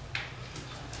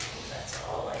 That's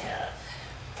all I have.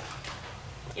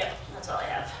 Yep, that's all I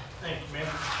have. Thank you, ma'am.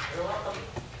 You're welcome.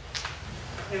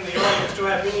 In the audience, do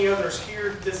I have any others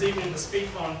here this evening to speak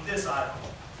on this item?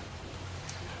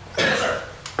 Yes, sir.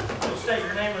 Please state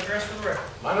your name and address for the record.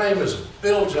 My name is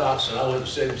Bill Johnson. I live at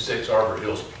 76 Arbor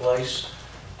Hills Place.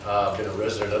 I've been a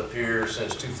resident up here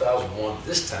since 2001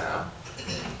 this time.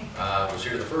 I was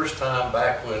here the first time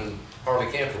back when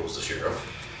Harley Camper was the sheriff.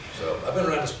 So I've been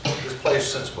around this place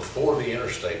since before the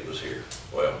interstate was here.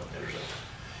 Well,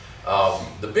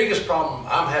 interstate. The biggest problem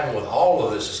I'm having with all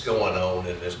of this that's going on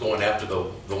and is going after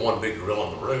the one big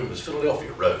gorilla in the room is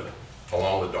Philadelphia Road,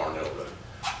 along with Darnell Road.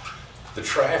 The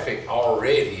traffic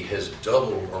already has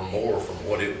doubled or more from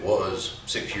what it was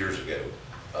 6 years ago.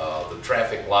 The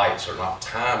traffic lights are not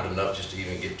timed enough just to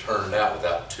even get turned out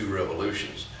without 2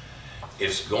 revolutions.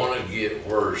 It's going to get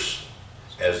worse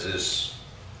as this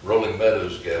Rolling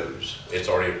Meadows goes. It's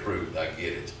already approved, I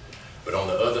get it. But on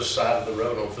the other side of the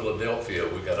road on Philadelphia,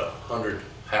 we've got a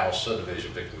 100-house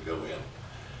subdivision fixing to go in.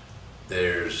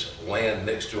 There's land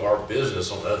next to our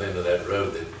business on the other end of that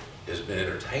road that has been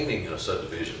entertaining a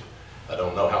subdivision. I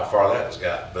don't know how far that has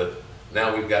got, but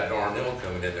now we've got Darnell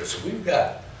coming in there. So we've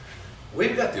got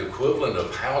the equivalent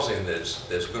of housing that's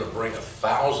going to bring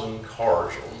 1,000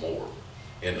 cars or more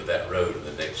into that road in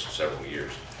the next several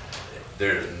years.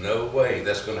 There's no way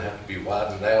that's going to have to be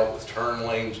widened out with turn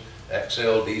lanes,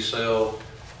 accel, decel.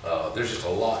 There's just a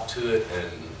lot to it,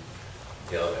 and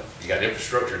you know, you got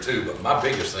infrastructure too, but my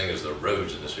biggest thing is the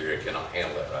roads in this area cannot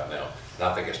handle that right now. And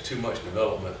I think it's too much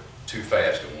development too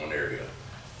fast in one area.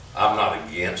 I'm not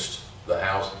against the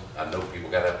housing. I know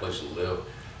people got to have a place to live.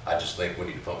 I just think we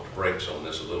need to pump the brakes on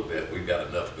this a little bit. We've got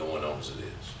enough going on as it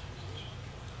is.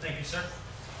 Thank you, sir.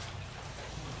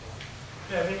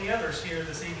 Do you have any others here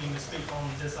this evening to speak on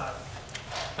this item?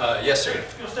 Yes, sir.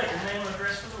 You'll state your name and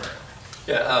address for the record.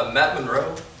 Yeah, Matt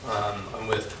Monroe. I'm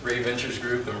with Ray Ventures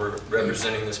Group, and we're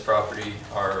representing this property.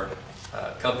 Our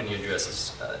company address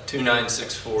is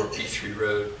 2964 Peachtree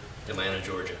Road, Atlanta,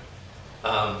 Georgia.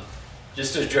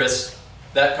 Just to address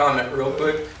that comment real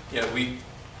quick, you know,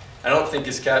 I don't think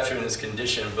it's captured in this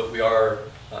condition, but we are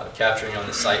capturing on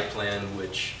the site plan,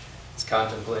 which is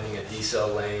contemplating a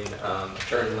decel lane, a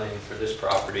turn lane for this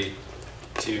property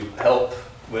to help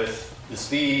with the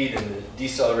speed and the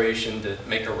deceleration to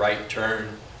make a right turn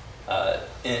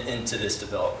into this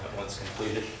development once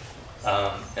completed.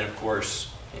 And of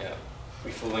course, you know,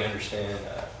 we fully understand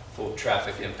full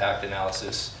traffic impact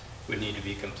analysis would need to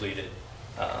be completed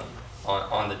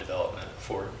on the development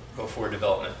before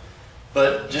development.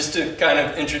 But just to kind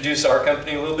of introduce our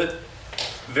company a little bit,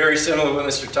 very similar to what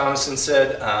Mr. Thomason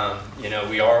said, you know,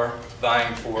 we are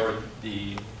vying for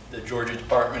the Georgia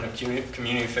Department of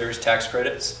Community Affairs tax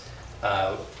credits.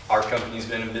 Our company's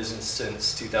been in business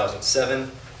since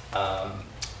 2007.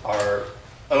 Our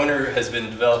owner has been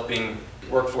developing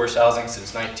workforce housing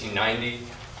since 1990.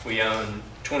 We own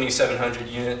 2,700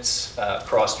 units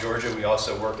across Georgia. We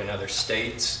also work in other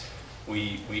states.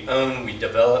 We own, we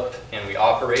develop, and we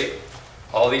operate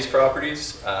all these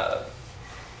properties.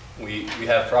 We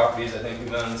have properties I think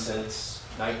we've owned since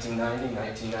 1990,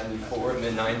 1994,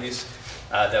 mid-90s,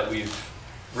 that we've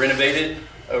renovated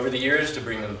over the years to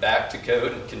bring them back to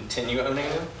code and continue owning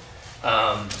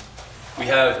them. We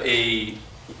have a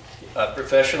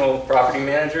professional property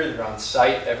manager. They're on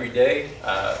site every day.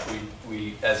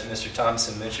 We, as Mr.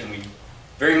 Thompson mentioned, we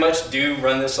very much do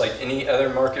run this like any other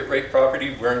market rate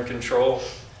property. We're in control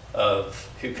of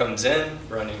who comes in,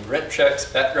 running rent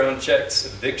checks, background checks,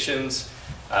 evictions,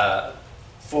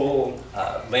 full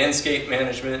landscape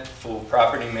management, full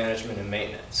property management and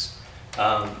maintenance.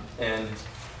 And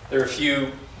there are a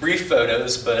few brief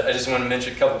photos, but I just want to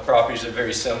mention a couple of properties that are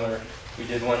very similar. We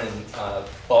did one in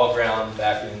Ball Ground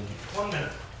back in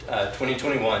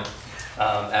 2021,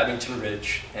 Abington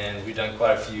Ridge, and we've done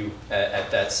quite a few at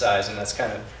that size, and that's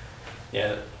kind of,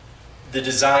 yeah, the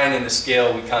design and the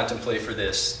scale we contemplate for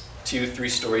this. 2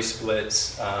 3-story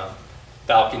splits,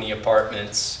 balcony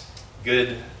apartments,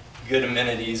 good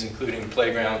amenities, including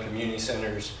playground, community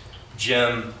centers,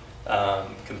 gym,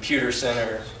 computer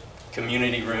center,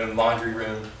 community room, laundry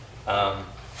room,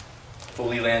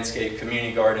 fully landscaped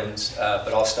community gardens,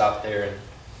 but I'll stop there, and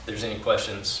if there's any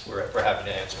questions, we're happy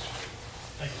to answer.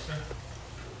 Thank you, sir.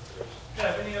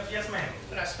 Yes, ma'am.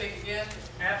 Can I speak again?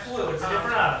 Absolutely, it's a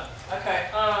different item. Okay,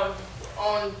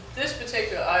 on this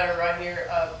particular item right here,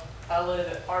 I live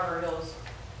at Arbor Hills,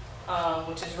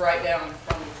 which is right down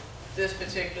from this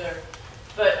particular,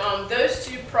 but those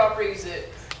 2 properties at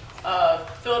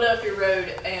Philadelphia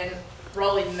Road and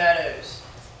Rolling Meadows,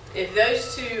 if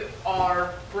those 2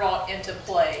 are brought into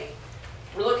play,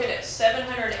 we're looking at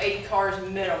 780 cars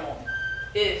minimum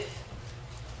if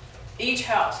each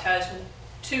house has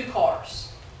 2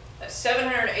 cars. That's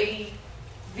 780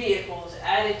 vehicles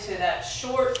added to that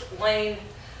short lane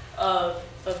of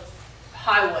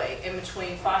highway in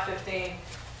between 515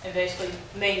 and basically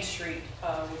Main Street,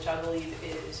 which I believe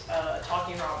is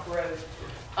Talking Rock Road.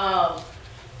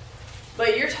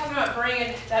 But you're talking about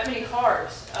bringing that many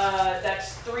cars.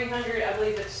 That's 300, I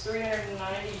believe it's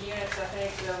 390 units, I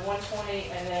think, the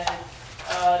 120, and then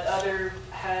the other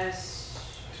has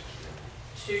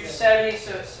 270,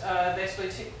 so it's basically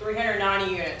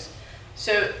 390 units.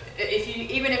 So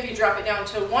even if you drop it down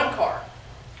to one car,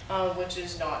 which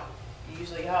is not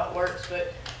usually how it works,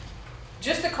 but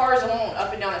just the cars alone,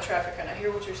 up and down the traffic, and I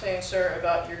hear what you're saying, sir,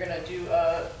 about you're gonna do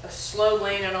a slow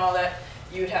lane and all that.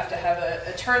 You would have to have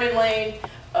a turning lane,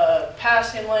 a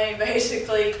passing lane,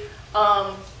 basically.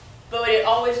 But it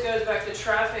always goes back to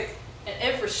traffic and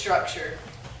infrastructure.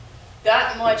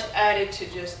 That much added to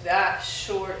just that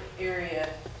short area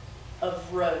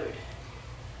of road.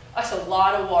 That's a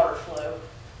lot of water flow.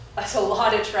 That's a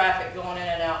lot of traffic going in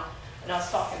and out. And I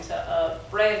was talking to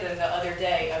Brandon the other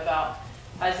day about,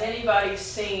 has anybody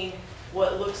seen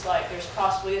what looks like there's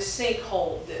possibly a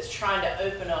sinkhole that's trying to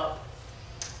open up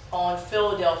on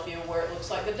Philadelphia, where it looks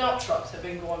like the dump trucks have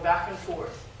been going back and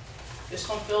forth, just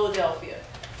on Philadelphia.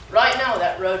 Right now,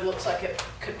 that road looks like it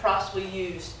could possibly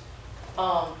use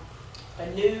a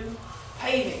new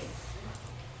paving.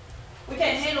 We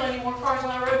can't handle any more cars on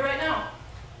that road right now.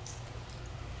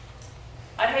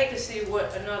 I'd hate to see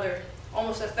what another,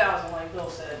 almost 1,000, like Bill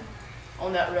said,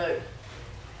 on that road.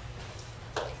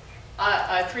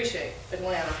 I appreciate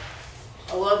Atlanta.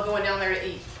 I love going down there to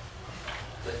eat.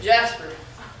 But Jasper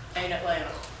ain't Atlanta.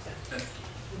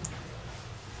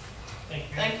 Thank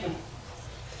you. Thank you.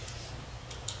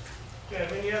 Do you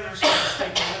have any others to speak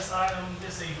on this item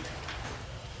this evening?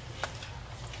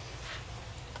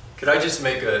 Could I just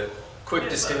make a quick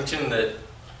distinction that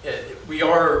we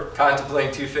are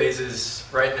contemplating 2 phases.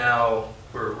 Right now,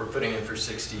 we're putting in for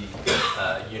 60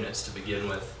 units to begin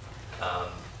with.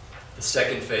 The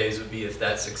second phase would be if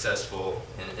that's successful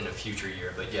in a future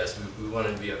year. But yes, we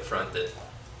wanted to be upfront that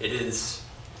it is,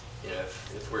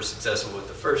 if we're successful with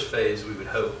the first phase, we would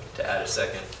hope to add a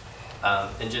second.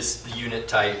 And just the unit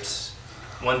types,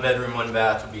 1 bedroom, 1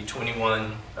 bath would be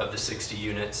 21 of the 60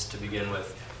 units to begin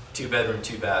with. 2 bedroom,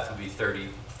 2 bath would be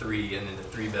 33, and then the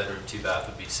 3 bedroom, 2 bath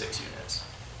would be 6 units.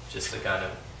 Just to kind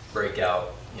of break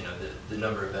out, the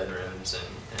number of bedrooms and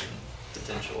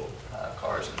potential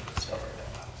cars and stuff like that.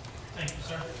 Thank you,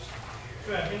 sir.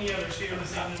 Do you have any others here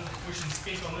this evening wishing to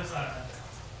speak on this item?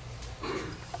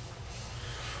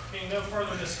 Being no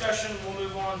further discussion, we'll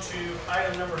move on to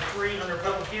item number 3 under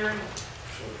public hearing.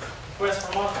 Request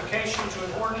for modification to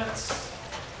an ordinance.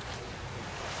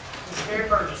 Mr. Barry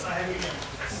Burgess, I have you again.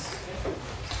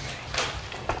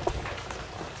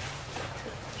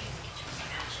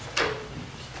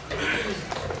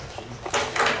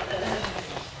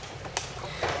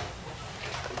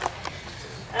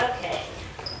 Okay.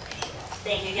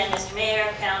 Thank you again, Mr.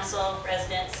 Mayor, Council,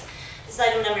 residents. This is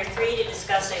item number 3 to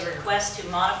discuss a request to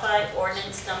modify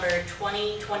ordinance number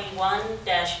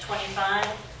 2021-25,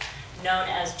 known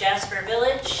as Jasper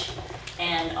Village,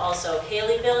 and also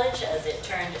Hayley Village, as it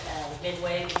turned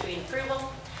midway between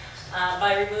approval,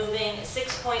 by removing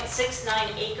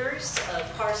 6.69 acres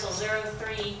of parcel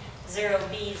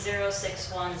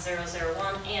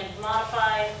 030B061-001 and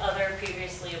modify other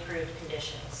previously approved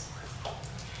conditions.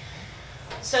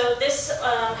 So this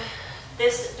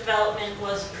development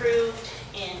was approved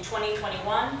in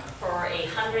 2021 for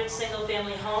 100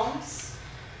 single-family homes,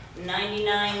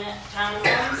 99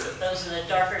 townhomes. Those are the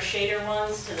darker shader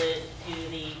ones to the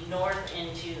north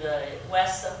and to the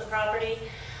west of the property.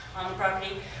 On the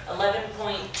property,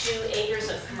 11.2 acres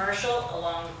of commercial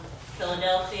along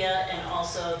Philadelphia and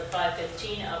also the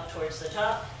 515 up towards the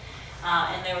top.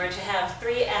 And they were to have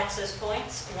 3 access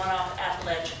points, 1 off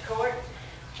Appalachian Court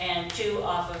and 2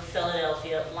 off of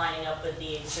Philadelphia, lining up with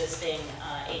the existing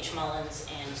H. Mullins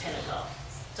and Pinnacle.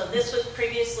 So this was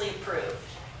previously approved.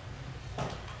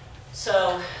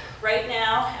 So right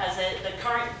now, the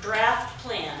current draft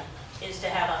plan is to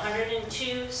have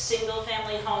 102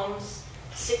 single-family homes,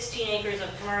 16 acres of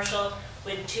commercial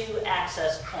with 2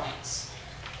 access points.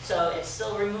 So it's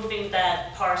still removing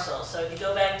that parcel. So if you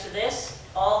go back to this,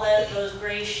 all those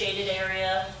gray shaded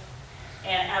area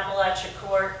and Appalachia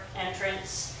Court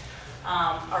entrance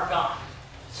are gone.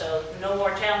 So no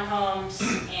more townhomes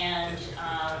and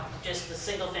just the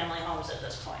single-family homes at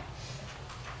this point.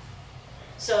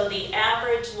 So the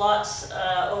average lots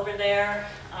over there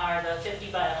are the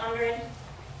 50 by 100.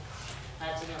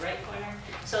 That's in the right corner.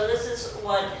 So this is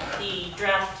what the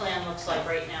draft plan looks like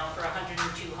right now for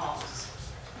 102 homes.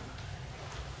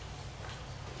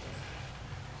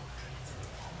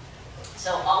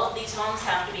 So all of these homes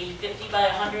have to be 50 by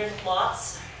 100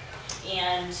 lots,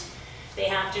 and they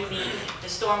have to meet the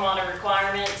stormwater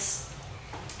requirements.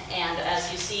 And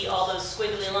as you see, all those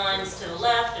squiggly lines to the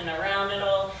left and around it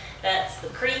all, that's the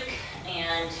creek,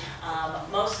 and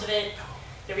most of it,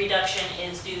 the reduction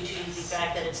is due to the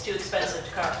fact that it's too expensive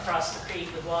to cross the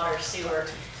creek with water, sewer,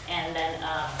 and then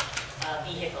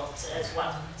vehicles as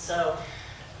well. So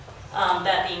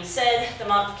that being said, the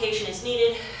modification is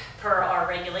needed per our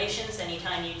regulations.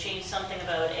 Anytime you change something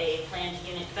about a planned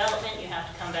unit development, you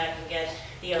have to come back and get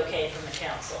the okay from the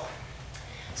council.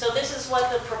 So this is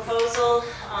what the proposal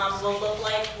will look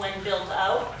like when built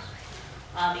out.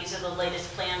 These are the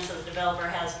latest plans that the developer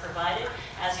has provided.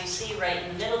 As you see right in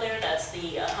the middle there, that's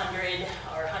the 100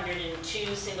 or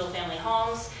 102 single-family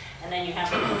homes, and then you have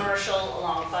the commercial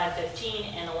along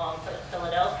 515 and along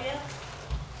Philadelphia.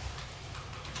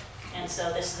 And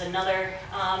so this is another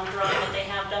drawing that they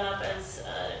have done up as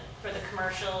for the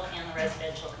commercial and the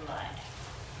residential combined.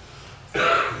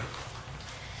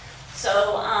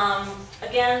 So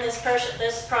again, this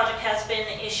project has been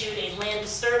issued a land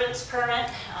disturbance permit,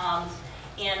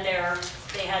 and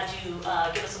they had to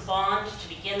give us a bond to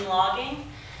begin logging,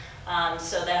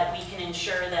 so that we can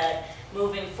ensure that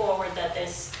moving forward that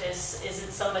this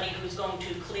isn't somebody who's going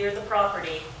to clear the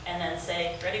property and then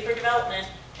say, ready for development,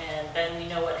 and then we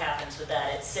know what happens with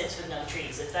that. It sits with no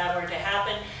trees. If that were to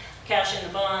happen, cash in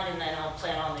the bond and then I'll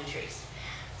plant all new trees.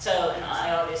 So, and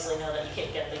I obviously know that you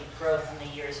can't get the growth in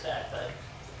the years back, but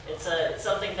it's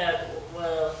something that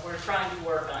we're trying to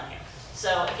work on here.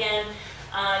 So again,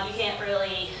 you can't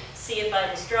really see it by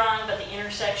this drawing, but the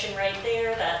intersection right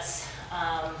there, that's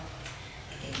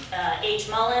H.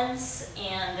 Mullins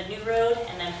and the new road,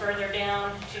 and then further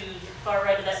down to the far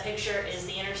right of that picture is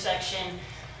the intersection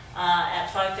at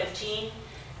 515.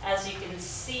 As you can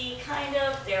see, kind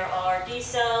of, there are new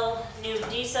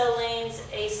D-cell lanes,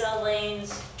 A-cell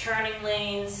lanes, turning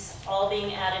lanes, all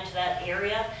being added to that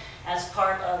area as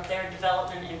part of their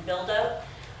development and build-out.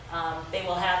 They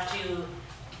will have to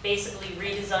basically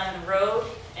redesign the road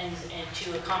and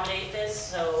to accommodate this.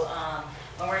 So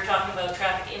when we're talking about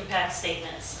traffic impact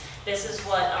statements, this is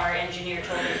what our engineer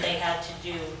told them they had to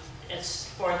do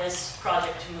for this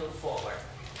project to move forward.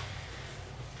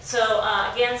 So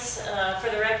again, for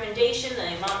the recommendation,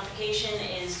 the modification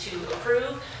is to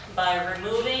approve by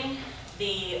removing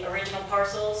the original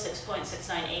parcel,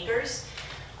 6.69 acres,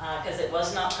 because it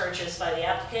was not purchased by the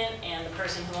applicant, and the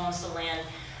person who owns the land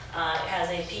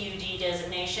has a PUD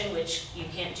designation, which you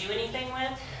can't do anything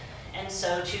with. And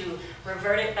so to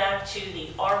revert it back to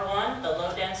the R1, the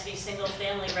low-density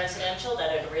single-family residential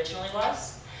that it originally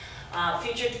was.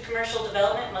 Future commercial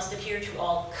development must adhere to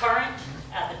all current,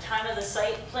 at the time of the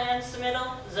site plan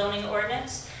submittal, zoning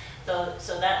ordinance.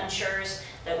 So that ensures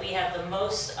that we have the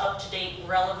most up-to-date,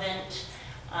 relevant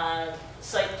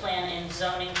site plan and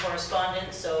zoning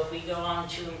correspondence. So if we go on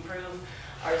to improve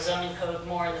our zoning code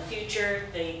more in the future,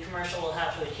 the commercial will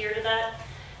have to adhere to that.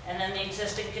 And then the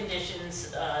existing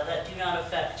conditions that do not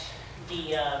affect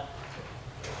the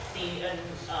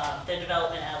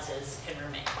development as is can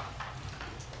remain.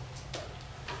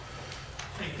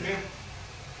 Thank you, ma'am.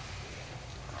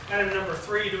 Item number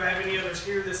 3, do I have any others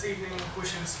here this evening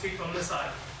wishing to speak on this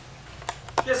item?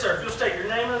 Yes, sir. If you'll state your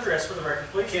name and address for the record,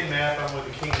 please. Ken Knapp, I'm with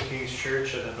the King of Kings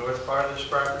Church in the north part of this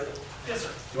property. Yes,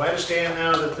 sir. Do I understand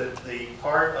now that the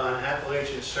part on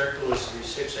Appalachian Circle is the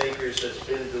 6 acres that's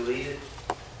been deleted?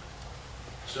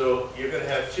 So you're going to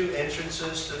have 2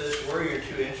 entrances to this. Where are your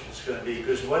 2 entrances going to be?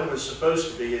 Because one was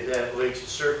supposed to be at Appalachian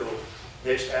Circle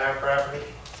next to our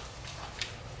property.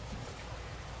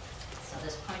 So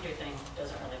this pointer thing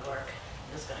doesn't really work.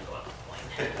 I'm just going to go up a point.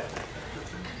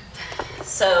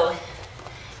 So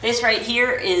this right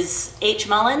here is H.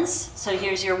 Mullins. So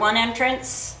here's your one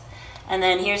entrance, and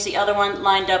then here's the other one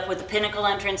lined up with the Pinnacle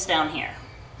entrance down here.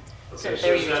 Okay,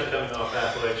 so it's not coming off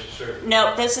Appalachian Circle?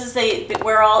 No, this is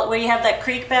where you have that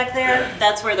creek back there, yeah.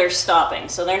 That's where they're stopping.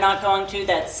 So they're not going to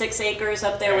that 6 acres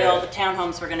up there where all the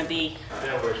townhomes were going to be.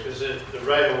 That works, because the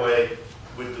right-of-way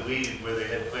would delete it where they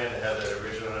had planned to have that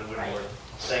original, and it wouldn't work.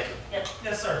 Thank you. Yep.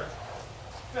 Yes, sir.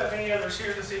 Do you have any others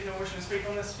here this evening wishing to speak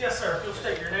on this? Yes, sir. If you'll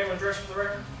state your name and address for the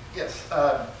record. Yes,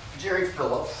 Jerry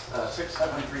Phillips,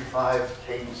 6735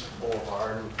 Cadence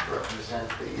Boulevard, and represent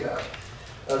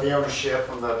the ownership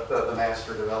from the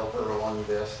master developer along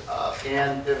this.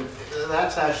 And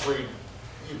that's actually,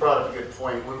 you brought up a good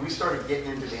point. When we started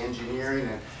getting into the engineering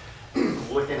and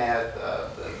looking at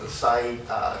the site,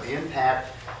 the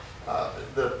impact,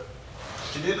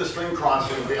 to do the stream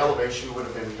crossing, the elevation would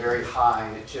have been very high,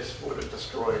 and it just would have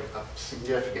destroyed a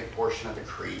significant portion of the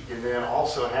creek. And then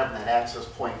also having that access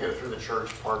point go through the church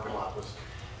parking lot was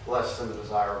less than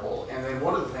desirable. And then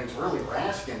one of the things really we're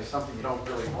asking is something you don't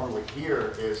really normally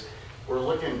hear is we're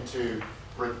looking to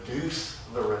reduce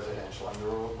the residential. I mean,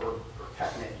 we're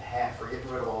cutting it in half. We're getting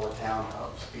rid of all the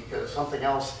townhomes, because something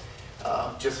else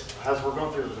just as we're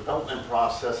going through the development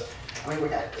process, I mean, we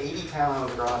got 80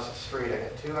 townhomes across the street. I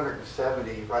got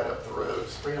 270 right up the road.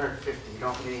 It's 350. You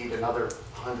don't need another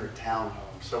 100 townhomes.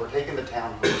 So we're taking the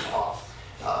townhomes off.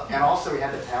 And also we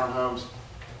had the townhomes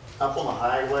up on the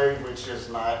highway, which is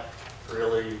not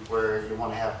really where you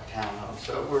want to have townhomes.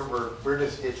 So we're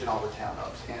just ditching all the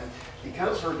townhomes. And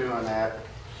because we're doing that,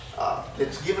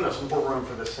 it's given us more room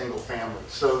for the single family.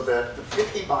 So that the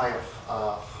 50 by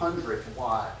 100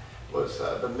 lot was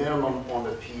the minimum on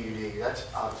the PUD. That's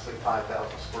obviously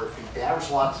 5,000 square feet. The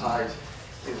average lot size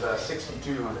is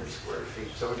 6,200 square feet.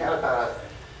 So we got about a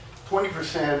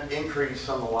 20% increase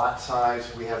on the lot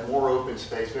size. We have more open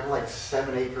space. We have like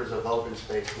 7 acres of open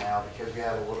space now because we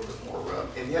have a little bit more room.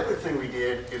 And the other thing we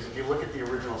did is if you look at the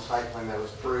original site plan that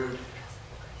was approved,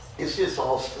 it's just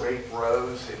all straight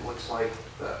rows. It looks like,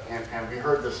 and we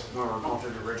heard this when we were going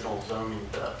through the original zoning,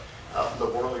 the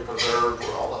Worley Preserve,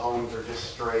 where all the homes are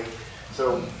just straight.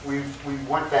 So we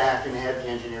went back and had the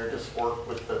engineer just work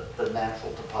with the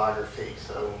natural topography.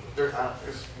 So there's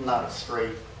not a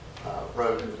straight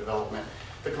road in the development.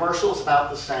 The commercial is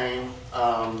about the same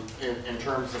in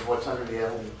terms of what's under the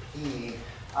LDP.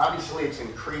 Obviously, it's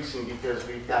increasing because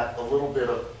we've got a little bit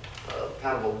of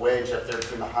kind of a wedge up there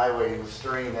between the highway and the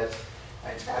stream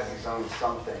that's got to be zoned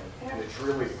something, and it's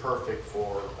really perfect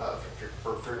for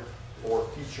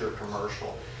future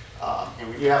commercial. And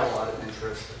we do have a lot of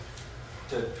interest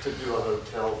to do a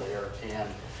hotel there. And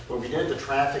when we did the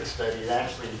traffic study, it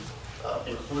actually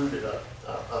included a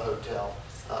hotel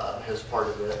as part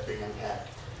of the impact.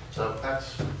 So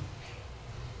that's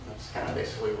kind of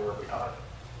basically where we are.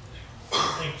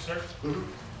 Thank you, sir. Mm-hmm.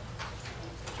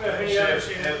 Any others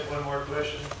I here? have one more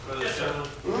question for the Yes, sir.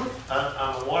 gentleman.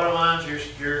 On the water lines,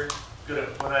 you're gonna,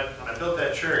 when I built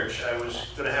that church, I was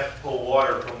gonna have to pull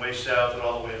water from way south and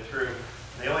all the way through.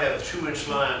 They only have a 2-inch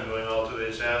line going all to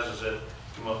these houses that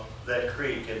come up that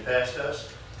creek and past us.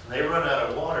 And they run out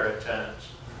of water at times.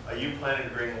 Are you planning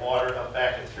to bring water up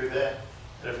back and through that?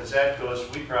 And if it's that close,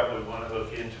 we probably want to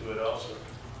hook into it also.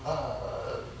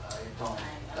 I don't.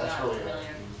 That's really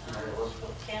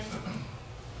Ken?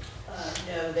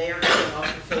 No, they are coming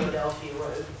off of Philadelphia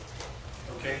Road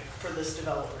Okay. for this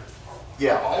development.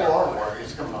 Yeah, all our work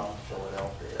is coming off of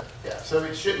Philadelphia. Yeah, so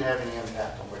it shouldn't have any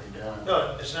impact on what you're doing.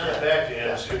 No, it's not back to him.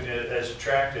 It's as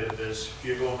attractive as if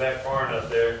you're going back far enough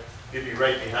there, you'd be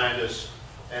right behind us.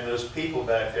 And those people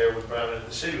back there would probably,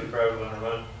 the city would probably want to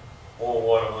run more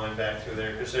water line back through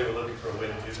there because they were looking for a way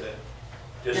to do that.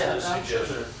 Just as a I'm sure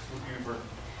suggestion. that you were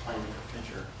planning for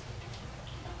future.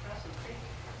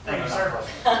 Thank you, sir.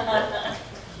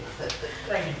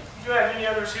 Thank you. Do you have any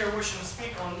others here wishing to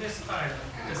speak on this item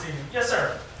this evening? Yes,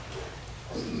 sir.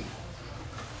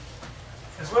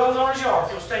 As well known as you are,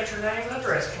 if you'll state your name and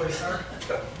address, please, sir.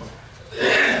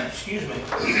 Excuse me.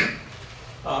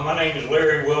 My name is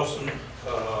Larry Wilson.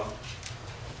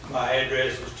 My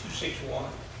address is 261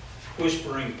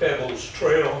 Whispering Pebbles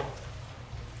Trail.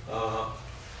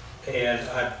 And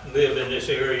I live in this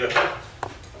area.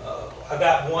 I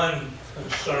got one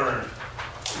concern.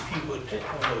 If you would take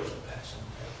one of those and pass them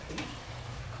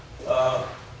down, please.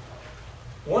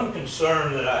 One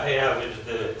concern that I have is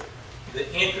the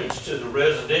entrance to the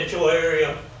residential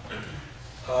area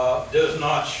does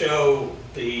not show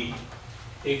the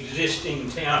existing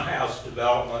townhouse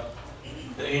development,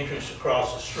 the entrance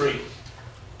across the street.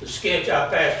 The sketch I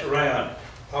passed around,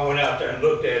 I went out there and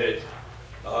looked at it.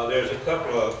 There's a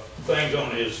couple of things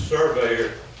on his survey,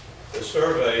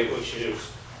 which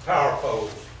is power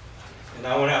poles. And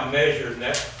I went out and measured, and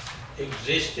that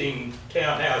existing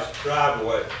townhouse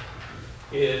driveway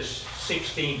is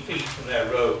 16 feet from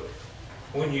that road.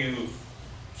 When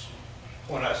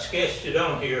I sketched it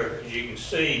on here, as you can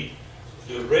see,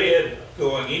 the red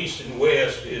going east and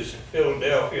west is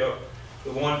Philadelphia.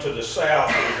 The one to the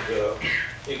south is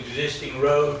the existing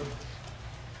road.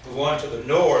 The one to the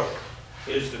north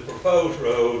is the proposed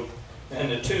road,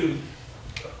 and the two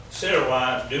center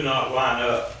lines do not line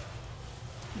up.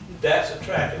 That's a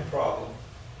traffic problem.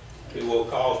 It will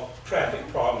cause traffic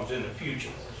problems in the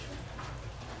future.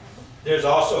 There's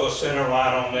also a center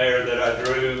line on there that I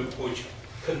drew which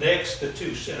connects the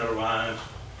two center lines,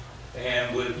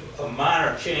 and with a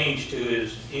minor change to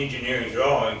his engineering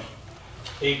drawings,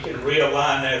 he can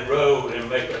realign that road and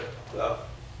make a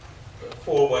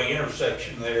four-way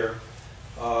intersection there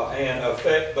and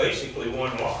affect basically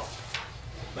one lot.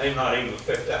 May not even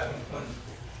affect that one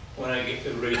when I get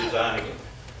through redesigning it.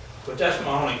 But that's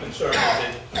my only concern with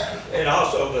it. And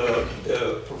also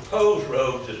the proposed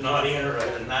road does not enter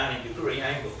at a 90-degree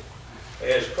angle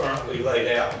as currently laid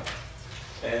out.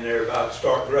 And they're about to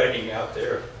start grading out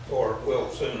there, or will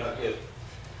soon, I guess.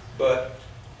 But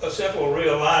a simple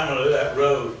realignment of that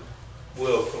road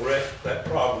will correct that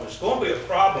problem. It's going to be a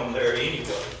problem there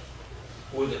anyway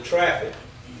with the traffic,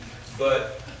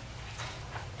 but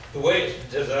the way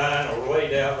it's designed or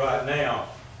laid out right now,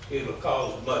 it'll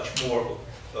cause much more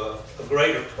of a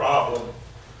greater problem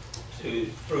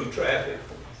through traffic.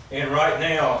 And right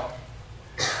now,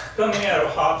 coming out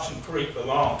of Hobson Creek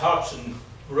along, Hobson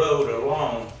Road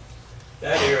along,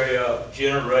 that area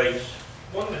generates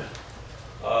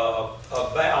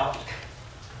about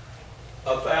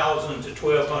 1,000 to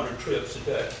 1,200 trips a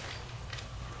day.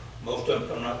 Most of them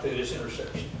come right through this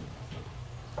intersection.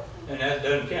 And that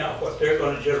doesn't count what they're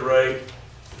going to generate,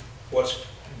 what's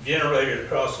generated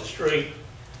across the street,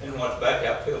 and what's back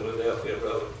out Philadelphia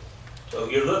Road. So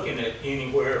you're looking at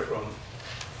anywhere from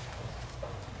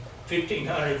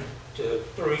 1,500 to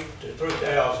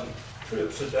 3,000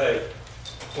 trips a day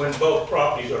when both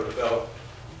properties are developed.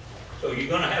 So you're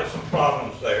going to have some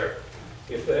problems there,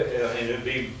 if that, and it'd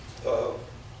be a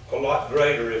lot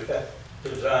greater if that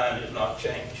design is not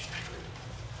changed.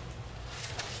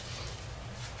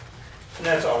 And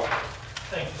that's all.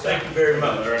 Thank you. Thank you very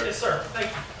much. Yes, sir.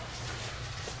 Thank you.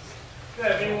 Do you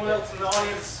have anyone else in the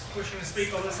audience wishing to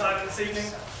speak on this item this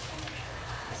evening?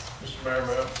 Mr. Mayor,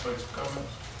 may I make some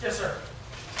comments? Yes, sir.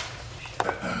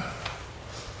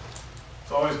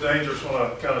 It's always dangerous when I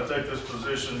kind of take this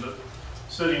position, that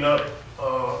sitting up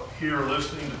here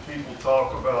listening to people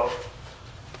talk about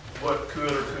what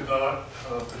could or could not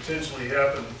potentially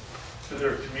happen to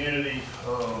their community.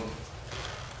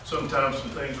 Sometimes some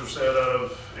things are said out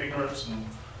of ignorance, and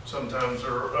sometimes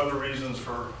there are other reasons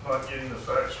for not getting the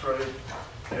facts straight.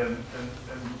 And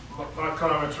my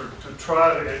comments are to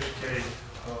try to educate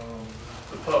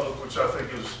the public, which I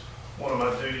think is one of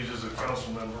my duties as a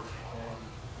council member.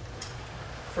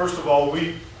 First of all,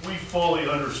 we fully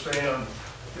understand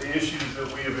the issues that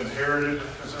we have inherited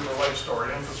as it relates to our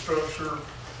infrastructure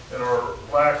and our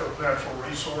lack of natural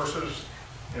resources,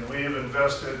 and we have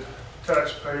invested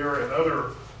taxpayer and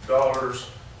other dollars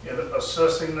in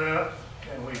assessing that,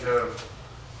 and we have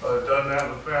done that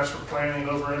with master planning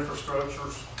over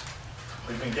infrastructures.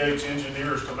 We've engaged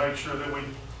engineers to make sure that we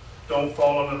don't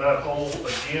fall into that hole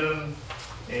again,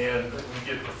 and that we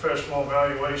get professional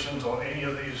evaluations on any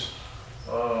of these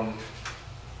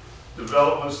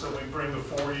developments that we bring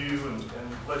before you and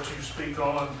let you speak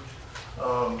on.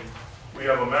 We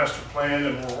have a master plan,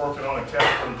 and we're working on a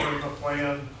capital improvement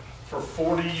plan for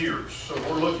 40 years. So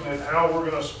we're looking at how we're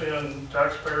going to spend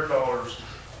taxpayer dollars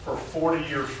for 40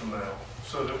 years from now,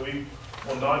 so that we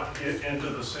will not get into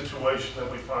the situation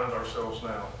that we find ourselves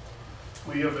now.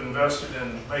 We have invested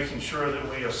in making sure that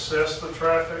we assess the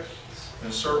traffic,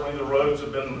 and certainly the roads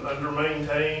have been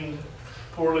under-maintained,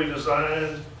 poorly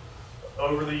designed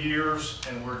over the years,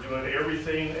 and we're doing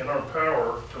everything in our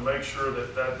power to make sure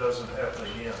that that doesn't happen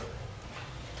again.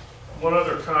 One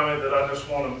other comment that I just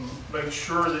want to make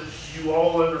sure that you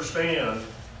all understand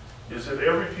is that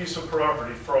every piece of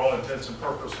property, for all intents and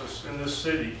purposes, in this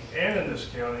city and in this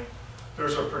county,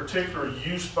 there's a particular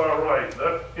use by right.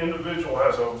 That individual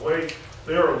has a way,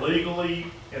 they are legally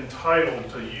entitled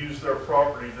to use their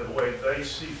property the way they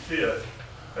see fit,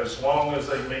 as long as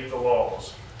they meet the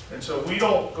laws. And so we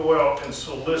don't go out and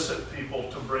solicit people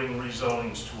to bring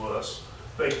rezonings to us.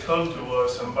 They come to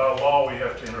us, and by law we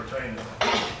have to entertain them.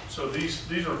 So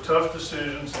these are tough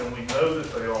decisions, and we know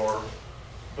that they are.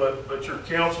 But your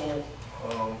council,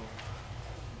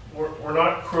 we're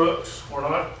not crooks.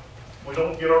 We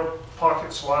don't get our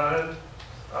pockets lined.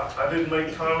 I didn't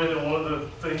make comment on one of the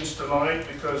things tonight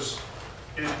because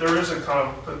there is a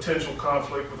potential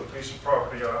conflict with a piece of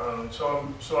property I own. So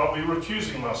I'll be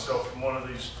recusing myself from one of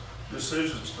these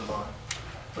decisions tonight.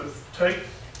 But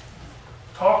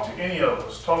talk to any of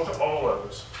us, talk to all of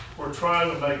us. We're trying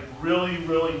to make really,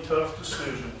 really tough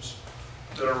decisions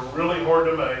that are really hard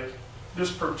to make.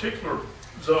 This particular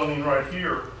zoning right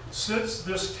here, since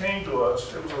this came to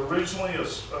us, it was originally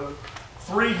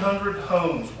 300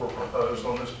 homes were proposed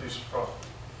on this piece of property.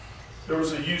 There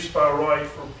was a use by right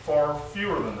for far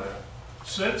fewer than that.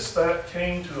 Since that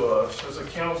came to us as a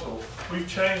council, we've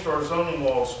changed our zoning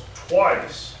laws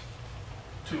twice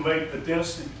to make the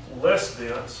density less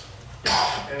dense,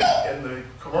 and the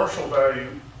commercial value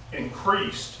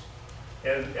increased.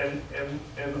 And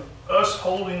us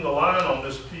holding the line on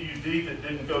this PUD that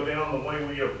didn't go down the way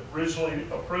we originally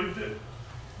approved it,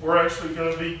 we're actually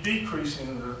going to be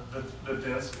decreasing the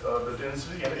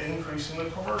density and increasing the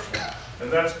commercial.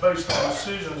 And that's based on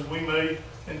decisions we made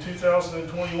in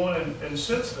 2021 and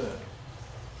since then.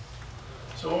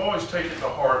 So we always take it to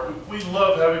heart. We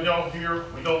love having y'all here.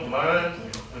 We don't mind.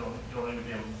 You don't need to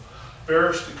be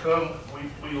embarrassed to come.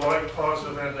 We like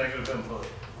positive and negative input.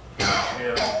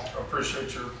 and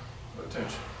appreciate your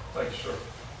attention. Thank you, sir.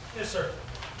 Yes, sir.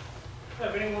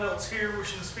 Have anyone else here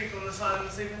wishing to speak on this item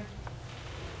this evening?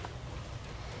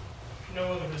 No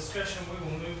other discussion, we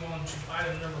will move on to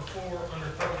item number 4 under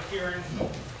public hearing.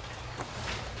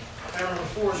 Item number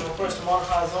 4 is a request to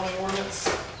modify zoning ordinance.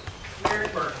 Mary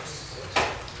Burgess.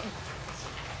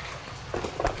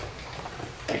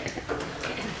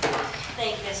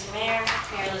 Thank you, Mr. Mayor.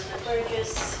 Mayor Elizabeth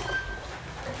Burgess,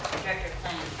 Director of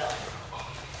Planning and Development.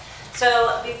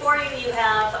 So before you, you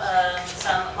have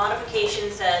some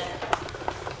modifications that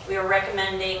we are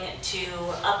recommending to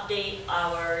update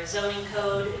our zoning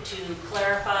code to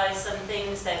clarify some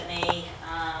things that may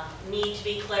need to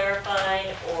be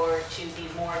clarified or to be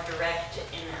more direct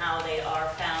in how they are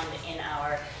found in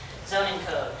our zoning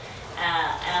code.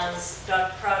 As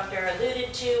Dr. Proctor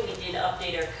alluded to, we did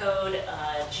update our code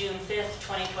June 5th,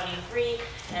 2023,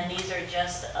 and these are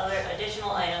just other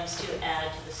additional items to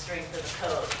add to the strength of the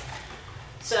code.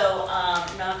 So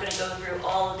I'm not going to go through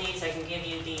all of these. I can give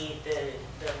you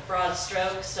the broad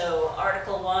strokes. So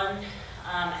Article 1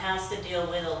 has to deal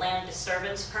with a land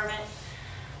disturbance permit.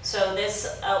 So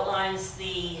this outlines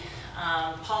the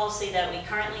policy that we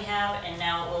currently have, and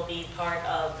now it will be part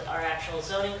of our actual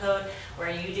zoning code,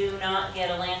 where you do not get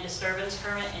a land disturbance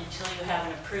permit until you have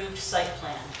an approved site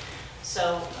plan.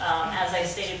 So as I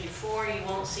stated before, you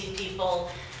won't see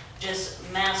people just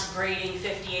mass grading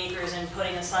 50 acres and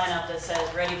putting a sign up that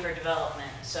says ready for development.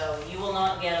 So you will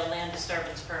not get a land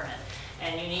disturbance permit.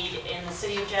 And you need, in the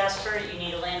city of Jasper, you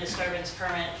need a land disturbance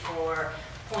permit for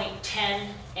 0.10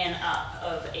 and up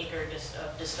of acre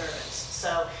of disturbance.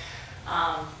 So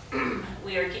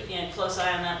we are keeping a close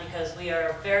eye on that because we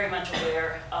are very much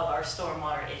aware of our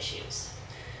stormwater issues.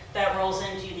 That rolls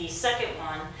into the second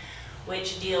one,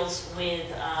 which deals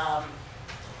with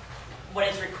what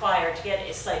is required to get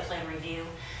a site plan review.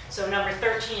 So number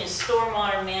 13 is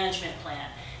stormwater management plan.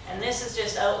 And this is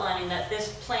just outlining that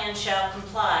this plan shall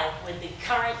comply with the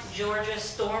current Georgia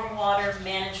Stormwater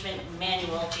Management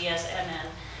Manual, GSMN,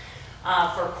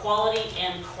 for quality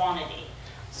and quantity.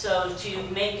 So to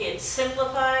make it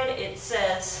simplified, it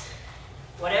says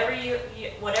whatever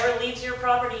leaves your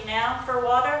property now for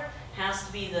water has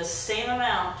to be the same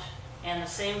amount and the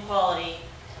same quality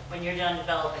when you're done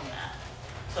developing that.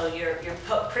 So your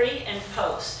pre and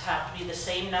post have to be the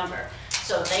same number.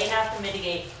 So they have to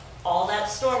mitigate all that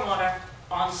stormwater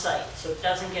on site, so it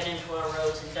doesn't get into our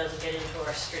roads and doesn't get into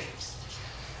our streams.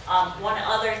 One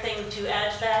other thing to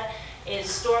add to that is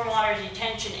stormwater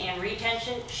detention and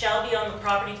retention shall be on the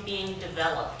property being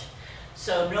developed.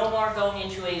 So no more going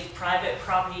into a private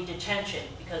property detention,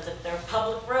 because if they're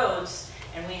public roads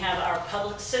and we have our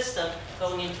public system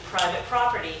going into private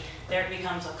property, there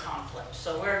becomes a conflict.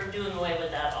 So we're doing away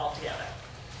with that altogether.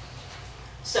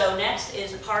 So next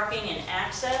is parking and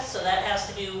access. So that has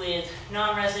to do with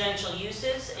non-residential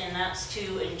uses, and that's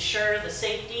to ensure the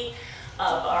safety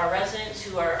of our residents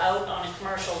who are out on a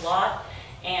commercial lot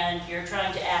and you're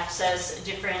trying to access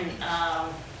different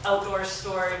outdoor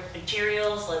stored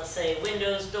materials, let's say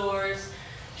windows, doors,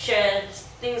 sheds,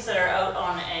 things that are out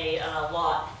on a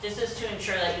lot. This is to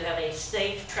ensure that you have a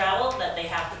safe travel, that they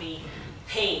have to be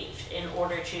paved in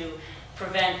order to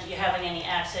prevent you having any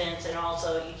accidents, and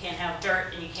also you can't have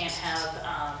dirt and you can't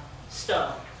have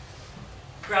stone.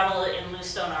 Gravel and loose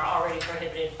stone are already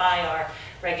prohibited by our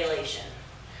regulation.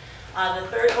 The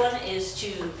third one is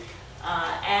to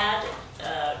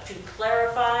to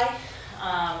clarify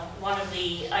one of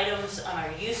the items on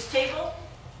our use table.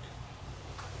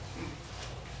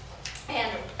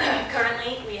 And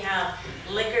currently we have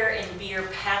liquor and beer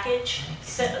package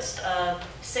sales,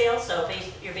 so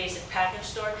your basic package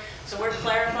store. So we're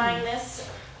clarifying this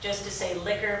just to say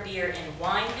liquor, beer, and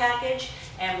wine package,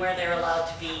 and where they're allowed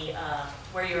to be,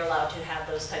 where you're allowed to have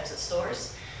those types of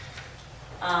stores.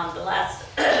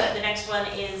 The next one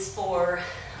is for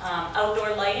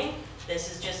outdoor lighting.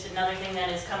 This is just another thing that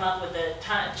has come up with the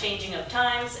changing of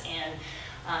times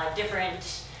and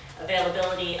different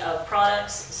availability of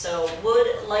products. So wood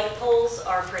light poles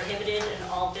are prohibited in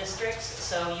all districts,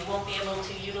 so you won't be able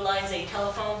to utilize a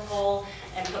telephone pole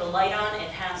and put a light on. It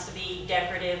has to be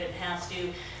decorative. It has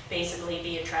to basically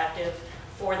be attractive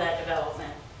for that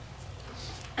development.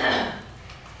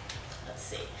 Let's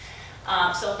see.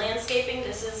 So landscaping,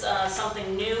 this is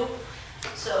something new.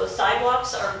 So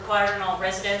sidewalks are required in all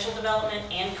residential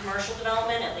development and commercial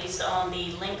development, at least on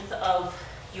the length of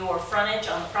your frontage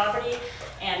on the property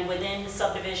and within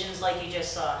subdivisions like you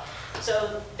just saw.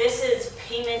 So this is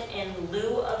payment in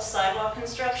lieu of sidewalk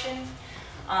construction.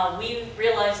 We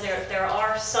realize there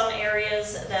are some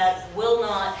areas that will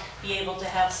not be able to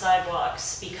have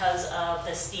sidewalks because of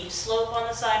the steep slope on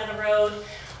the side of the road,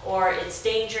 or it's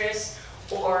dangerous,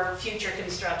 or future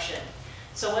construction.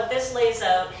 So what this lays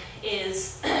out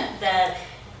is that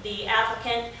the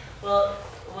applicant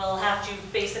will have to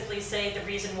basically say the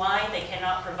reason why they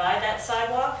cannot provide that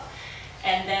sidewalk,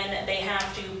 and then they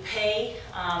have to pay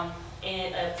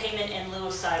a payment in lieu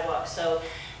of sidewalk. So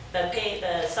the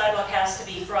sidewalk has to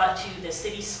be brought to the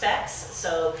city specs,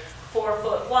 so 4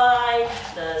 foot wide,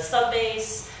 the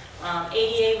subbase,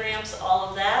 ADA ramps, all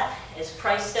of that is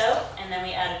priced out, and then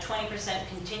we add a 20%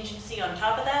 contingency on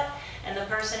top of that, and the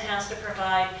person has to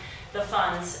provide the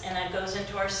funds, and that goes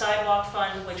into our sidewalk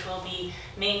fund, which will be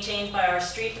maintained by our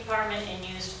street department and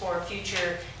used for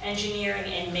future engineering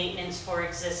and maintenance for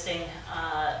existing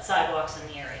sidewalks in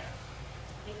the area.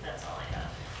 I think that's all I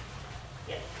have.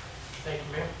 Yeah. Thank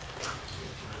you, ma'am.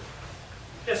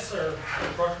 Yes, sir.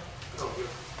 Roger.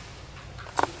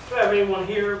 Do I have anyone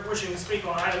here wishing to speak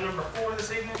on item number 4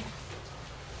 this evening?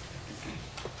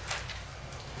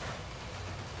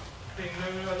 Being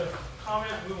no other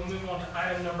comment, we will move on to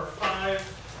item number 5,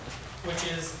 which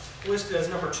is listed as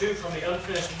number 2 from the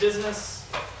unfinished business.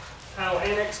 Title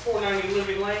Annex 490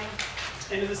 Living Lane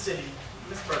into the city.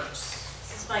 Ms. Burgess.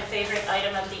 This is my favorite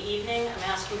item of the evening. I'm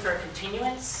asking for a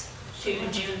continuance to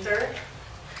June 3rd.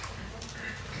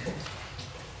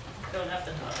 Don't have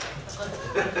to talk.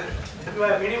 Do I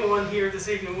have anyone here this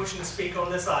evening wishing to speak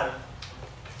on this item?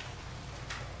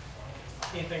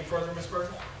 Anything further, Ms.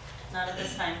 Burgess? Not at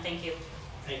this time, thank you.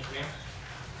 Thank you, ma'am.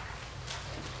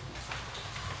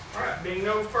 All right, being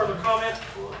no further comment,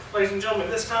 ladies and gentlemen,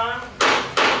 at this time,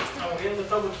 I will end the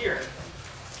public hearing.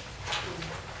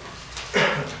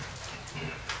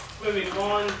 Moving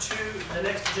on to the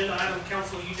next agenda item,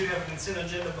 council, you do have a consent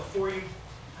agenda before you.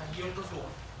 I yield the floor.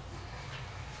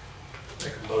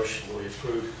 Make a motion, we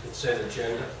approve consent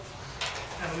agenda.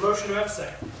 I have a motion, to have a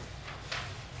second?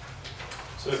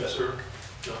 Second, sir.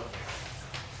 John.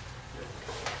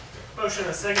 Motion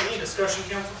and a second. Any discussion,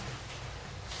 council?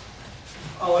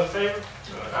 All in favor?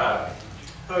 Aye.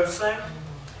 Opposed, same.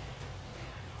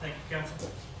 Thank you, council.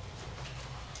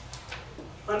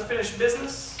 Unfinished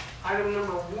business, item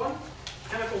number 1,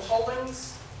 Pinnacle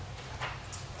Holdings.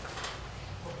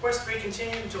 Request to be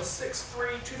continued until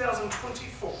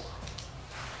 6/3/2024.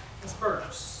 Ms.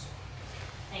 Burgess.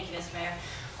 Thank you, Mr. Mayor.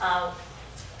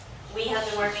 We have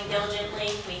been working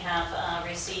diligently. We have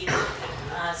received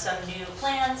some new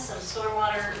plans, some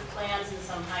stormwater plans, and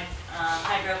some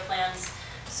hydro plans.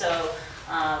 So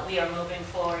we are moving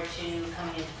forward to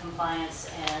coming into compliance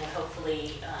and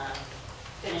hopefully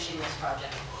finishing this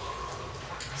project.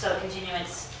 So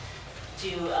continuance to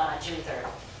June 3rd.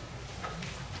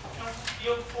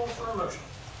 Yield the floor for a motion.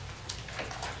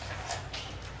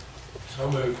 So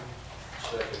moved.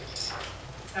 Second.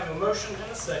 Have a motion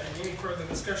and a second. Any further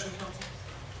discussion, council?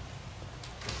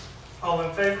 All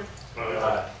in favor?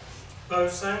 Aye.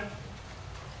 Opposed, same.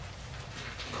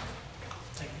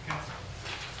 Thank you, council.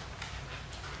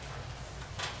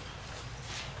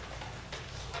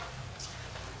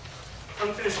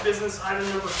 Unfinished business, item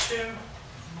number 2.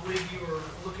 I believe you were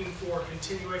looking for a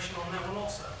continuation on that one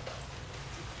also.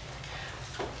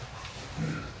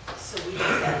 So we did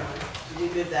that one. We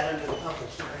moved that under the public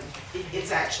hearing.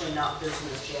 It's actually not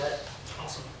business yet.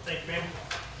 Awesome. Thank you, ma'am.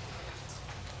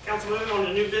 Council, moving on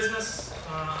to new business.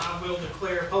 I will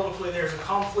declare publicly there's a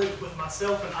conflict with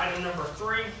myself in item number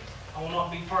 3. I will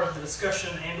not be part of the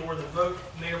discussion and or the vote.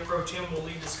 Mayor Pro Tem will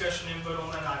lead discussion and vote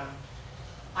on that item.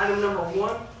 Item number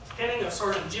 1, pending of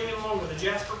Sergeant Jimmy Long with the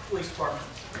Jasper Police Department.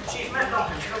 Chief Matt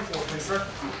Dawkins, come forward, please, sir.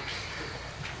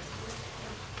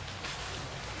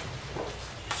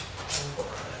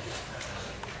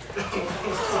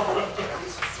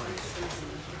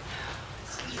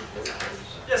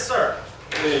 Yes, sir.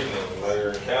 Good evening, Mayor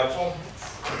and Council.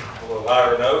 A little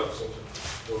lighter note, since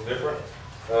it's a little different.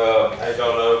 As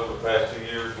y'all know, for the past 2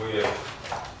 years, we have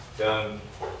done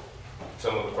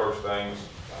some of the first things,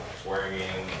 swearing in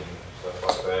and stuff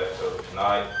like that. So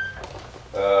tonight,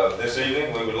 this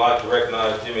evening, we would like to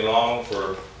recognize Jimmy Long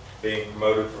for being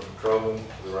promoted from patrolman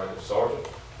to the rank of sergeant.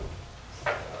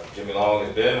 Jimmy Long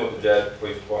has been with the Jasper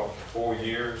Police Department for 4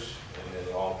 years and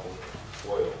in law enforcement for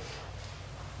 12.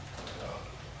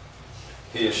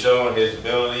 He has shown his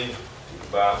ability to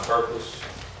combine purpose,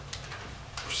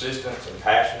 persistence, and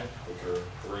passion, which are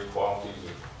 3 qualities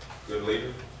of a good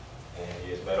leader, and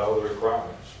he has met all the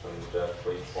requirements for the Jasper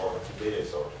Police Department to be a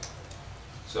sergeant.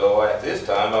 So at this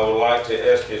time, I would like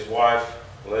to ask his wife,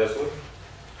 Leslie,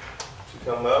 to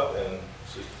come up and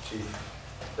assist Chief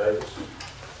Davis.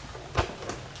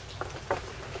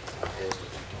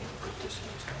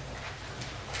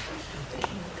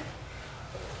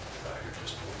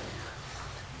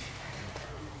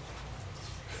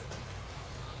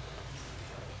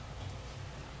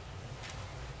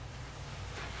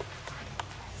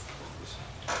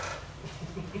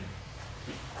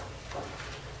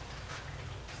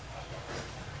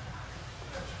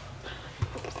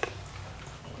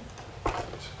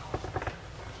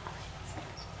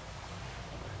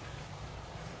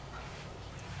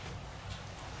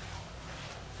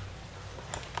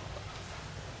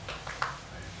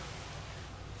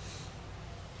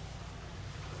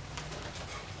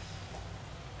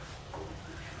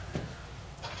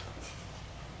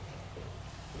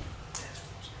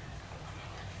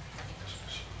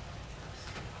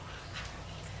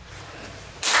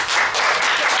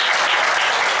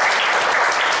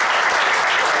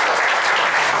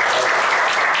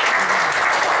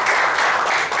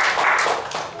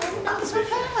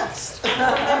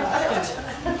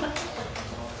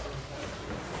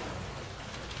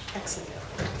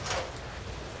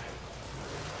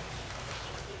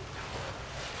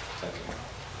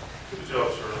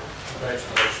 sir.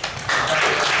 Congratulations.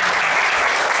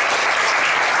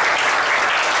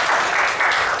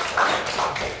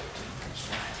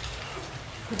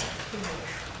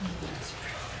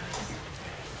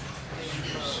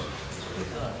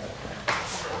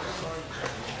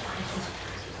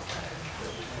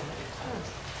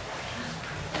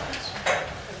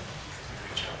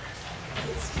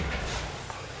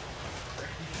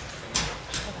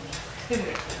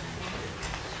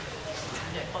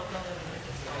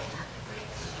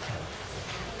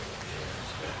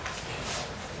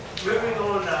 Moving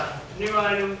on, new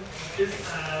item is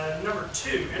number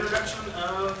 2, introduction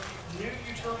of new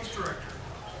utilities director.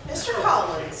 Mr.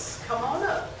 Collins, come on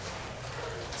up.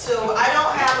 So I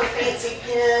don't have a fancy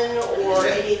pen or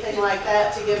anything like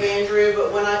that to give Andrew,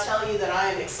 but when I tell you that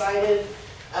I am excited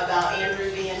about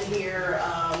Andrew being here,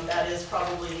 that is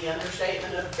probably the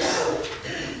understatement of the day.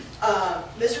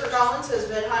 Mr. Collins has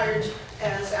been hired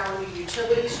as our new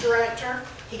utilities director.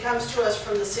 He comes to us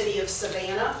from the city of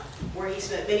Savannah, where he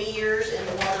spent many years in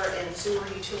the water and sewer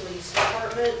utilities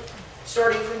department,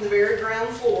 starting from the very ground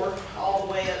floor all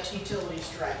the way up to utilities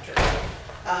director.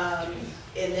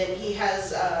 And then he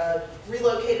has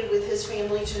relocated with his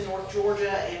family to North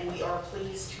Georgia, and we are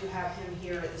pleased to have him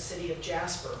here at the city of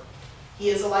Jasper. He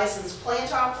is a licensed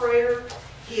plant operator.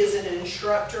 He is an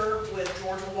instructor with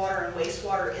Georgia Water and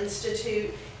Wastewater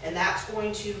Institute, and that's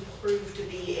going to prove to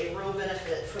be a real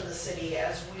benefit for the city,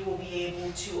 as we will be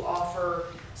able to offer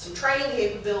some training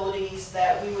capabilities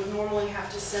that we would normally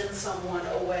have to send someone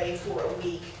away for a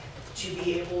week to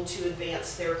be able to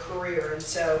advance their career. And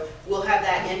so we'll have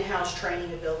that in-house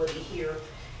training ability here.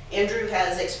 Andrew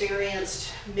has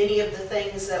experienced many of the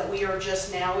things that we are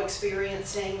just now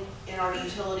experiencing in our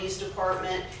utilities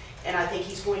department, and I think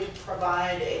he's going to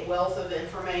provide a wealth of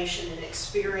information and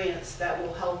experience that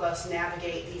will help us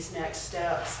navigate these next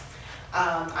steps.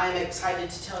 I'm excited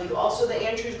to tell you also that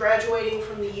Andrew's graduating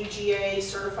from the UGA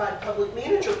Certified Public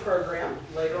Manager Program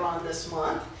later on this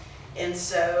month, and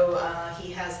so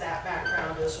he has that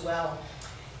background as well.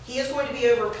 He is going to be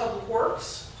over public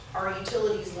works, our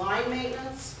utilities line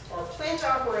maintenance, our plant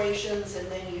operations,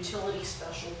 and then utility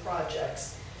special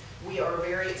projects. We are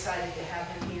very excited to have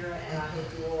him here, and I hope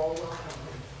you will all welcome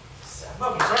him. So,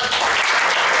 welcome, sir.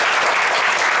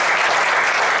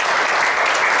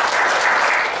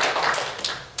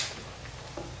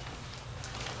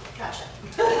 Gotcha.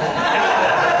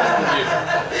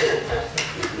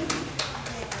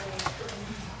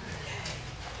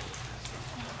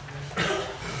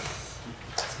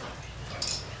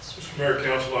 Mr. Mayor,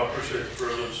 Council, I appreciate the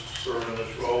privilege to serve in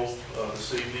this role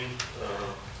this evening.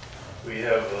 We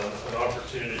have an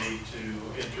opportunity to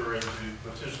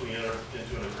potentially enter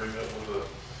into an agreement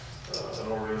with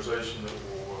an organization that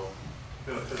will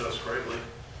benefit us greatly.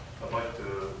 I'd like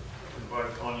to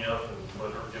invite Tanya up and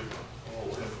let her give a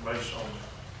little information on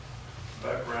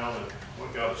background and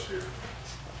what got us here.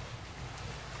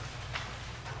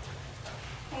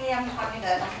 Hey, I'm Tanya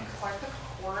Dunn. I'm clerk of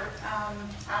court.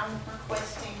 I'm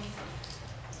requesting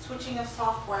switching of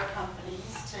software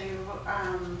companies to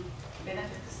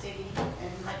benefit the city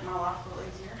and make my life a little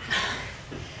easier.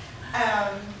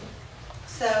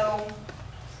 So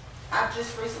I've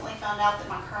just recently found out that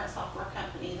my current software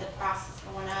company, the price is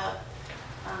going up.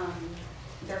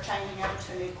 They're changing over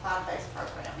to new cloud-based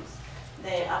programs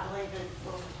that I believe it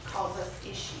will cause us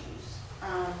issues.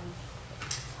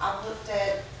 I've looked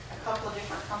at a couple of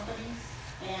different companies,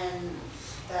 and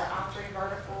the i3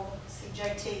 Vertical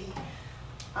CJT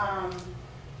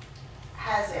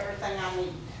has everything I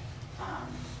need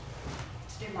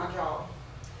to do my job.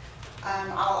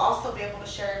 I'll also be able to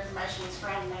share information with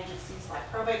surrounding agencies like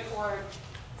Probate Court,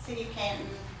 City of Canton,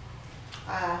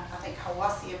 I think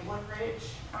Hulsey and Woodridge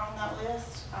are on that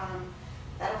list.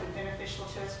 That'll be beneficial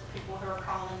to us for people who are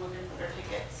calling looking for their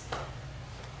tickets.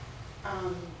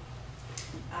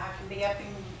 I can be up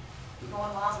and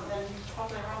going live within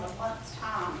probably around a month's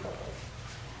time.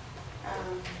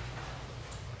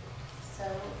 So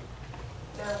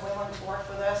they're willing to work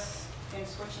with us in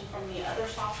switching from the other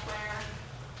software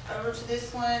over to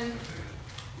this one.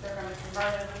 They're going to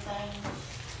convert everything.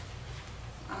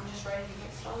 I'm just ready to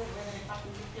get started with it if I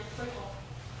can get the approval.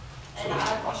 And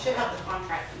I should have the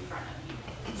contract in front of you.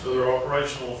 So there are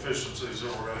operational efficiencies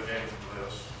that we're going to gain from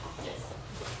this. Yes.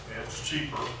 And it's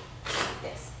cheaper.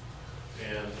 Yes.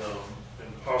 And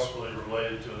possibly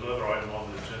related to another item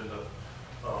on the agenda,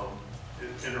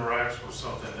 it interacts with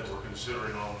something that we're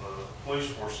considering on the police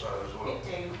force side as well.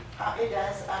 It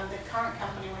does. The current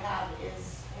company we have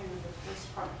is who the police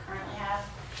department currently have,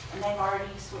 and they've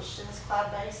already switched to this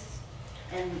cloud-based,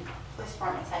 and police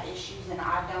departments had issues, and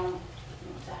I don't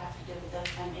to have to deal with those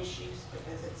same issues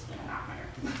because it's been a nightmare.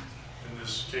 And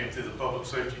this came through the Public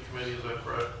Safety Committee, is that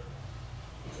correct?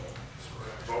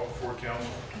 Brought before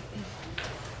council.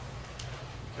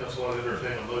 Council, I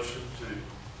entertain a motion to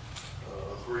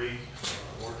agree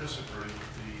or disagree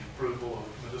with the approval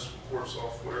of municipal court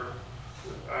software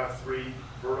with I3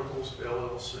 Verticals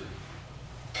LLC.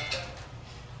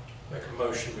 Make a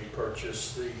motion, we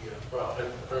purchase the,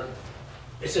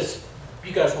 it's just,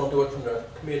 you guys want to do it from the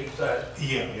committee side?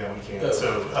 Yeah, we can.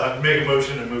 So make a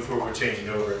motion to move forward, changing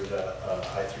over the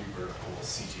I3 Vertical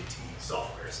CGT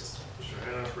software system. Mr.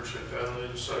 Hannah, I appreciate that. I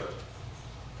need a second.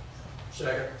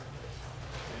 Second.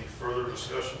 Any further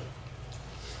discussion?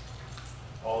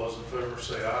 All those in favor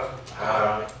say aye.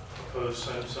 Aye. Opposed,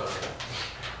 same sign.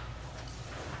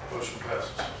 Motion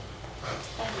passes.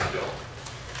 Thank you.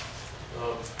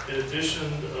 In addition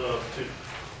to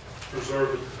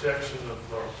preserve the protection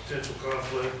of our potential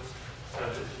conflict,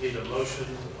 I need a motion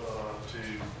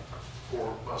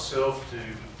for myself to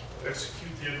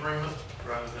execute the agreement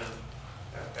rather than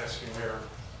asking Mayor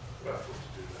Raffield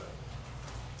to do that.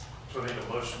 So I need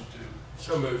a motion to.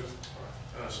 So moved.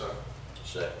 And a second.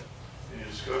 Second. Any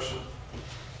discussion?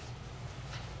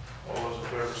 All those in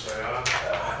favor say aye.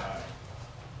 Aye.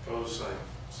 Opposed, same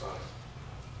sign.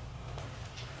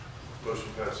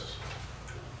 Motion passes.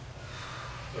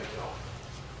 Thank you all.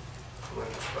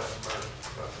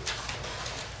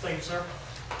 Thank you, sir.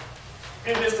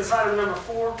 In business item number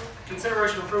 4,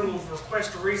 consideration approval of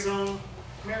request to rezone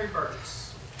Mary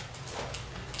Burgess.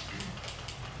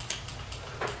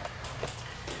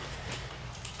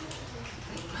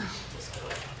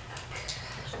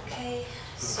 Okay,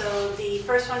 so the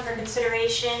first one for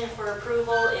consideration for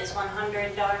approval is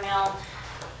 100 Darnell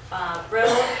Road.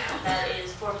 That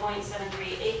is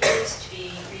 4.73 acres to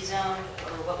be rezoned,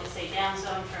 or what we say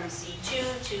downzoned, from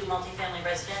C2 to multifamily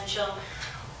residential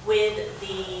with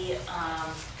the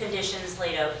conditions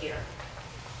laid out here.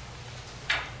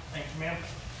 Thank you, ma'am.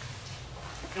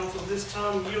 Council, this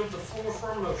time yield the floor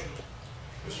for a motion.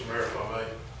 Mr. Mayor, if I may.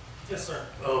 Yes, sir.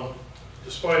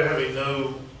 Despite having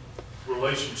no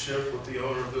relationship with the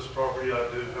owner of this property, I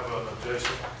do have an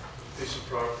adjacent piece of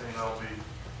property, and I'll be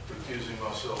recusing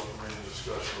myself from any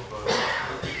discussion about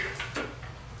it.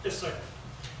 Yes, sir.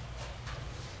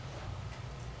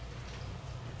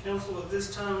 Council, at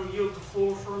this time yield the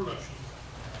floor for a motion.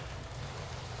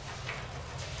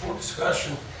 For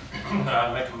discussion,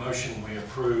 I make a motion, we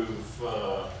approve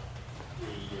the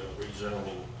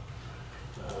rezoning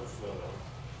of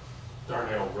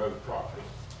Darnell Road property.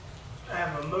 I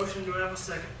have a motion. Do I have a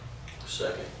second?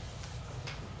 Second.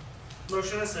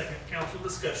 Motion and a second. Council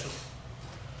discussion.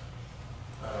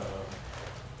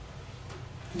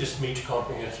 This meets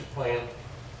comprehensive plan.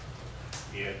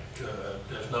 It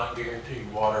does not guarantee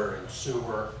water and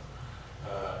sewer,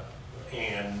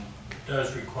 and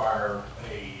does require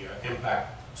a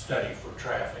impact study for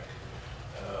traffic.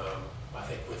 I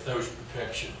think with those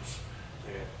protections,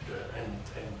 and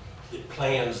the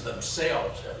plans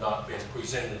themselves have not been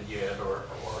presented yet or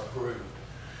approved,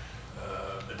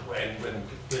 and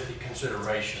with the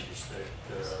considerations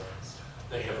that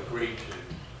they have agreed to,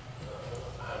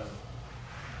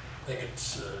 I think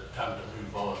it's time to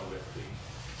move on with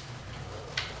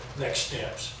the next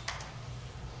steps.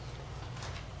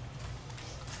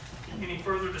 Any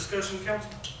further discussion,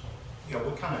 council? Yeah,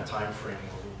 what kind of time frame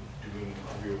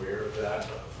are we aware of that,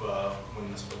 of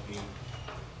when this will be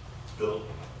built?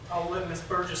 I'll let Ms.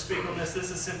 Burgess speak on this. This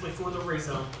is simply for the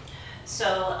rezone.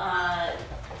 So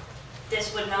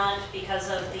this would not, because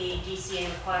of the DCA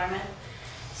requirement.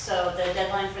 So the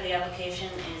deadline for the application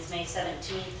is May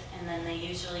 17th, and then they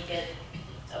usually get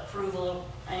approval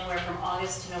anywhere from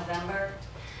August to November.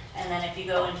 And then if you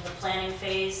go into the planning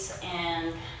phase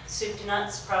and soup to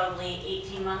nuts, probably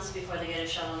 18 months before they get a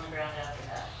shovel in the ground after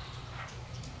that.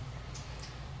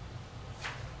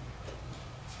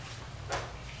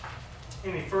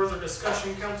 Any further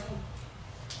discussion, council?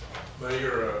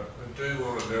 Mayor, I do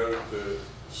want to note that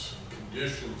some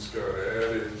conditions got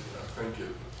added, I think at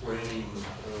the planning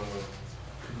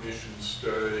commission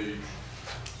stage.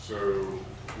 So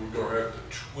we're going to have to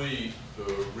tweak the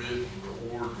written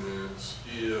ordinance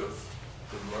if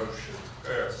the motion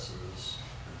passes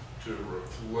to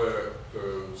reflect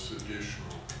those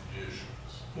additional conditions.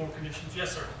 More conditions?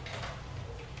 Yes, sir.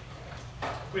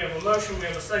 We have a motion, we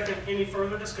have a second. Any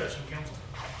further discussion, council?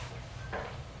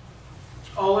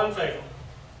 All in favor?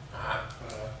 Aye.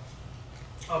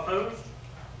 Opposed?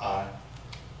 Aye.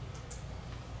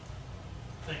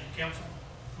 Thank you, council.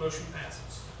 Motion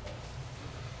passes.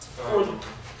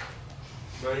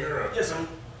 Mayor, yes, sir.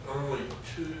 only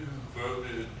 2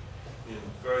 voted in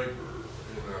favor,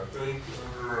 and I think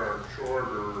under our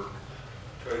charter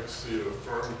takes the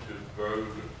affirmative vote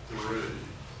of 3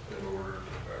 in order to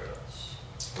pass.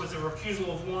 With a recusal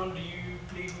of 1, do you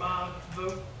need my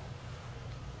vote?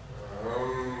 I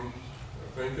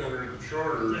think under the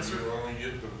charter, Yes, sir. you only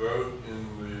get to vote in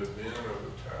the event of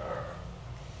a tie.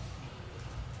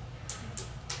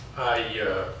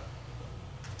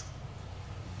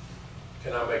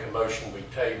 Can I make a motion, we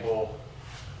table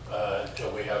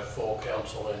until we have full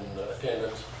council in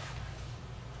attendance?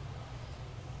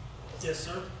 Yes,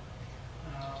 sir.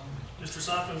 Mr.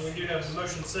 Soffin, we do have a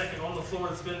motion second on the floor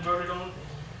that's been voted on.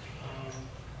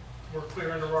 We're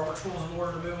clear under Robert's Rules of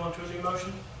Order to move on to a new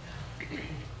motion.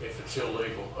 If it's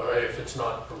illegal, or if it's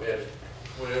not permitted.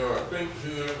 Well, I think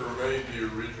whoever made the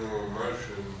original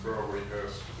motion probably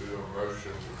has to do a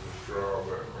motion to withdraw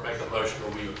that motion. Make a motion or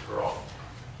we withdraw.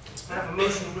 I have a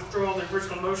motion to withdraw the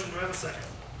original motion. Do I have a second?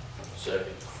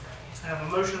 Second. I have a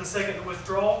motion and a second to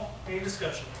withdraw. Any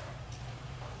discussion?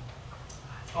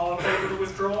 All in favor to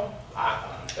withdraw? Aye.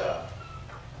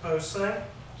 Opposed, same.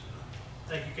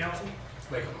 Thank you, council.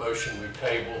 Make a motion, we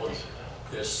table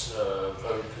this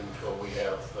vote until we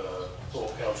have full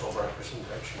council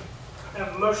representation. I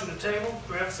have a motion to table.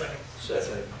 Do I have a second?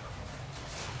 Second.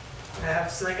 I have a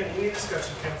second. Any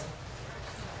discussion, council?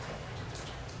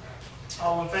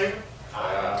 All in favor?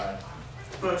 Aye.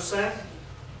 Opposed, same.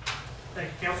 Thank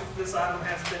you, council. This item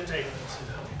has been tabled.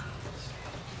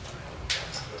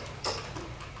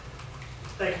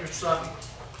 Thank you, Mr. Sutton.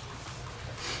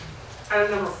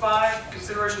 Item number 5,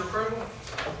 consideration approval.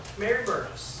 Mary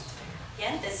Burgess.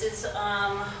 Again, this is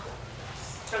from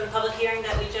the public hearing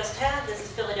that we just had. This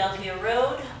is Philadelphia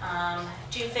Road.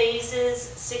 2 phases,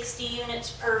 60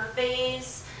 units per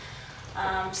phase.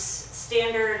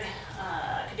 Standard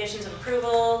conditions of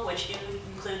approval, which do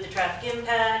include the traffic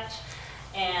impact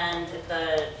and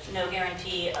the no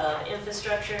guarantee of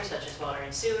infrastructure such as water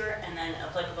and sewer, and then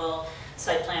applicable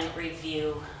site plan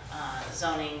review,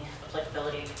 zoning,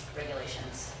 applicability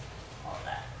regulations, all of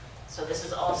that. So this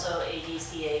is also a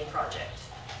DCA project.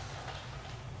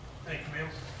 Thank you, ma'am.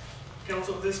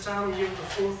 Council, at this time, we give the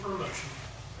floor for a motion.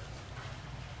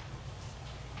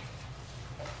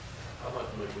 I'd like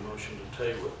to make a motion to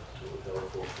table it until we have a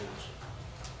full council.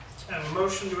 I have a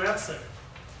motion. Do I have a second?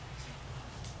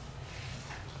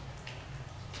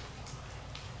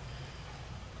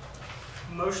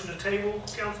 Motion to table,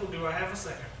 council. Do I have a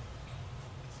second?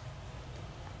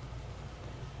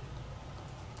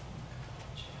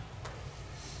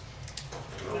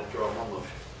 I'll withdraw my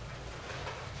motion.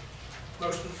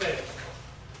 Motion failed.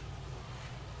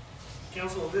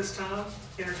 Council, at this time,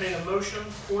 entertain a motion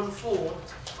for the floor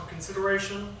for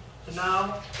consideration,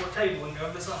 denial, or tabling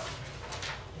of this item.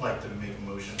 I'd like to make a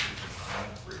motion to deny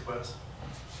the request.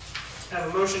 I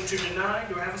have a motion to deny.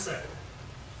 Do I have a second?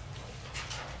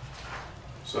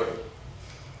 Second.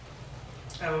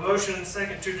 I have a motion and a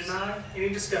second to deny. Any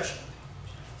discussion?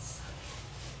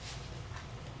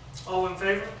 All in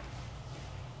favor?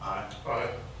 Aye. Aye.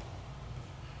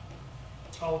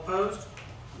 All opposed?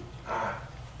 Aye.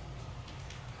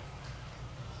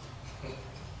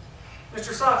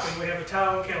 Mr. Soffin, we have a tie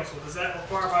on council. Does that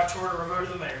require by charter a vote of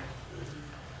the mayor?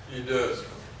 It does.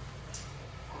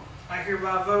 I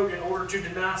hereby vote in order to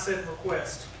deny said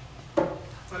request.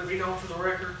 Let it be known for the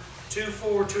record, 2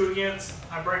 for, 2 against.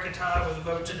 I break a tie with a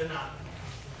vote to deny.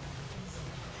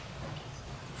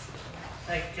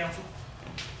 Thank you, council.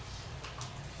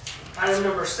 Item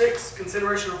number 6,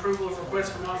 consideration approval of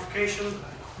request for modification.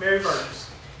 Mary Burgess.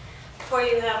 Before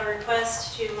you have a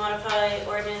request to modify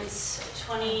ordinance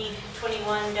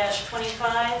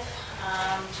 2021-25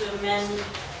 to amend,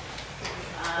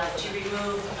 to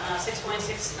remove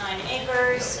 6.69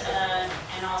 acres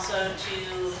and also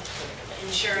to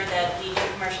ensure that the new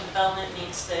commercial development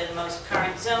meets the most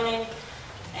current zoning,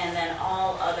 and then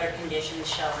all other conditions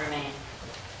shall remain.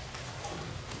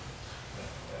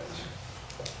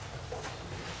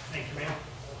 Thank you, ma'am.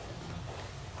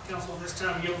 Council, at this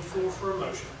time, yield the floor for a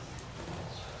motion.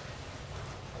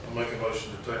 I'll make a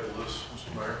motion to table this,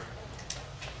 Mr. Mayor.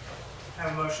 I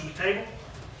have a motion to table.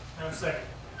 I have a second.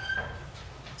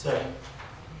 Second.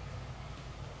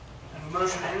 I have a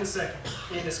motion and a second.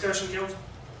 Any discussion, council?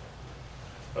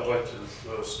 I'd like to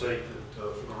state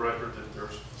that, for the record, that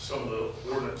there's some of the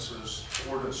ordinance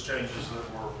changes that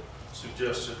were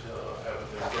suggested haven't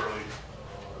been thoroughly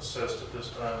assessed at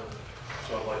this time.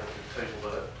 So I'd like to table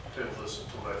this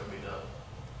until that can be done.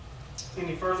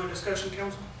 Any further discussion,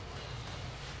 council?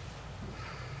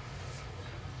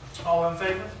 All in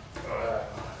favor?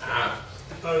 Aye.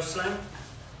 Opposed, same.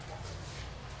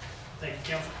 Thank you,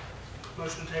 council.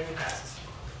 Motion to table passes.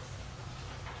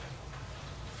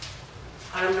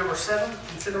 Item number 7,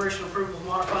 consideration approval of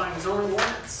modifying zoning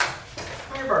ordinance.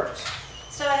 Mayor Burgess.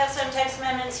 So I have some text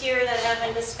amendments here that have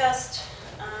been discussed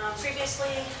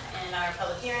previously in our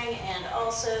public hearing and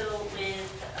also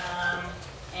with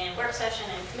in work session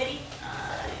and committee.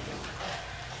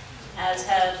 As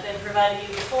have been provided you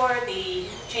before, the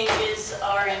changes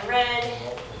are in red,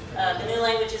 the new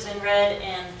language is in red,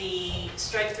 and the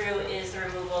strike through is the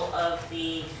removal of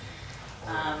the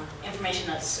information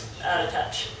that's out of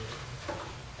touch.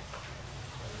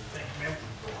 Thank you, ma'am.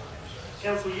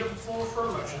 Council, you have the floor for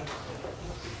a motion.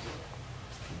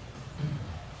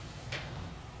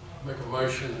 Make a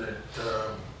motion that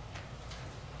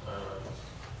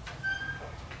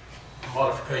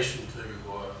modification to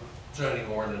zoning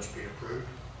ordinance be approved.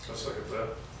 I second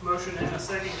that. Motion and a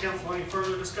second. Council, any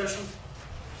further discussion?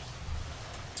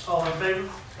 All in favor?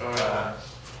 Aye.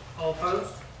 All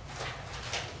opposed?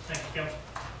 Thank you, Council.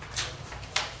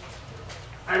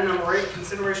 Item number 8,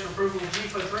 consideration approval of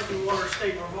GFA drinking water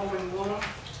state revolving loan.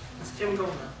 Ms. Kim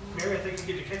Goldner. Mary, I think you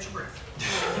get to catch your breath.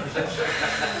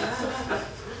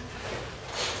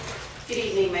 Good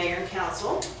evening, Mayor and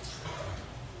Council.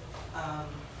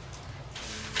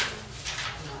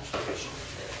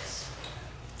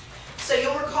 So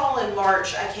you'll recall in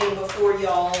March, I came before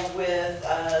y'all with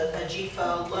a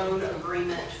GFA loan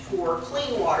agreement for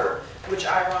clean water, which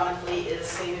ironically is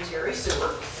sanitary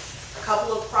sewer. A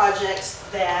couple of projects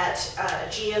that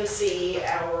GMC,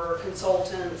 our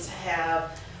consultants,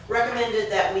 have recommended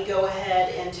that we go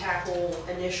ahead and tackle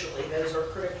initially. Those are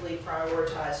critically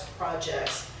prioritized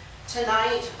projects.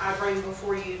 Tonight, I bring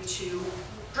before you 2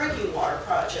 drinking water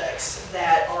projects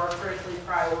that are critically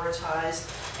prioritized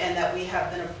and that we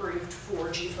have been approved for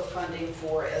GFA funding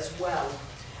for as well.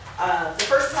 The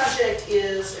first project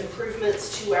is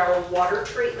improvements to our water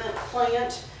treatment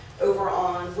plant over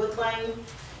on Wood Lane.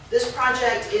 This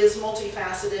project is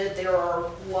multifaceted. There are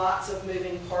lots of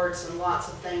moving parts and lots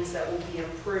of things that will be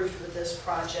improved with this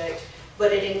project,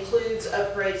 but it includes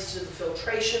upgrades to the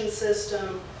filtration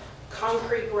system,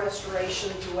 concrete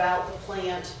restoration throughout the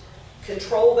plant,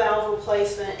 control valve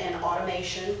replacement and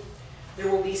automation. There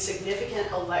will be significant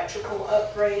electrical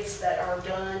upgrades that are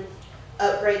done,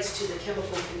 upgrades to the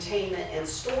chemical containment and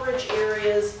storage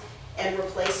areas, and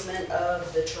replacement of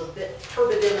the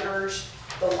turbidimeters,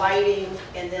 the lighting,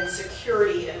 and then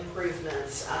security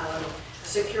improvements.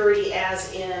 Security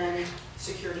as in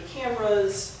security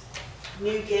cameras,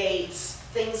 new gates,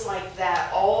 things like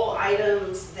that, all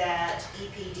items that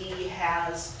EPD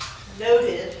has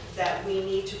noted that we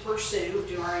need to pursue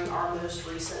during our most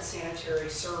recent sanitary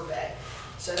survey.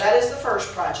 So that is the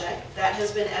first project. That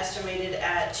has been estimated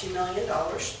at $2 million.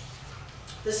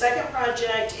 The second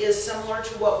project is similar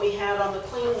to what we had on the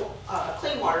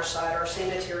clean water side, our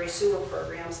sanitary sewer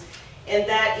programs, and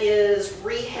that is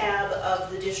rehab of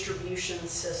the distribution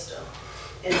system.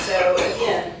 And so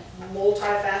again,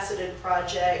 multifaceted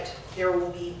project. There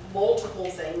will be multiple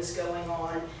things going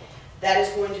on. That is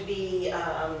going to be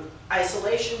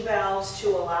isolation valves to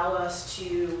allow us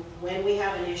to, when we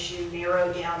have an issue,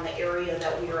 narrow down the area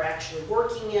that we are actually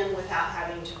working in without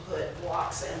having to put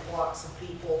blocks and blocks of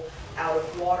people out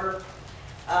of water.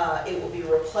 It will be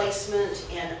replacement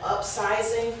and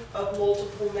upsizing of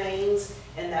multiple mains,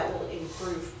 and that will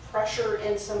improve pressure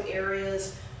in some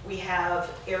areas. We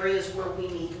have areas where we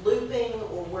need looping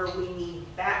or where we need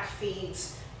back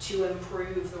feeds to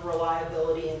improve the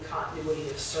reliability and continuity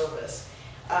of service.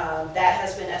 That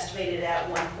has been estimated at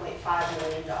 $1.5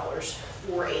 million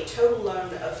for a total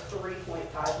loan of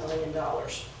 $3.5 million.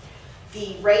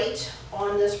 The rate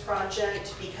on this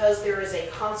project, because there is a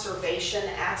conservation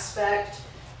aspect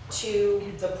to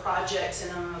the projects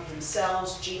in and of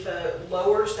themselves, GFA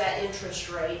lowers that interest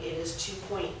rate. It is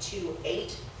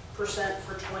 2.28%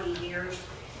 for 20 years.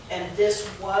 And this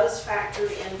was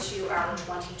factored into our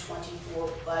 2024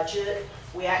 budget.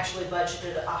 We actually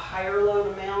budgeted a higher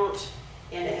loan amount,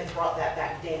 and it has brought that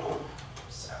back down.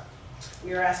 So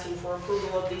we are asking for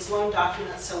approval of these loan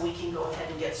documents so we can go ahead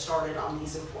and get started on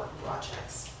these important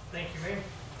projects. Thank you, ma'am.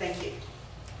 Thank you.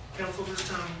 Council, this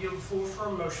time you have the floor for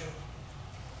a motion.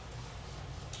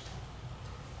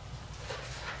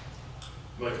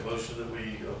 Make a motion that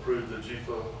we approve the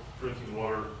GFA drinking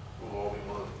water revolving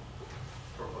loan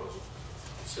proposal.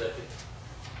 Second.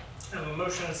 I have a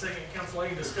motion and a second. Council,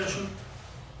 any discussion?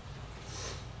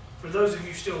 For those of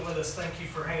you still with us, thank you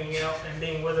for hanging out and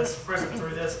being with us, present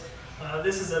through this.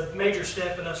 This is a major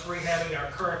step in us rehabbing our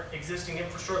current existing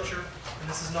infrastructure, and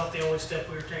this is not the only step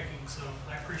we are taking, so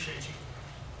I appreciate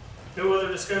you. No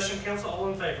other discussion, council? All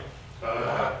in favor?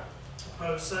 Aye.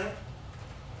 Opposed, same.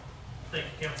 Thank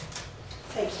you, council.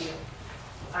 Thank you.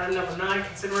 Item number 9,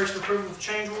 consideration approval of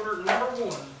change order number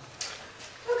 1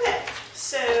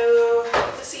 So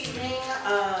this evening,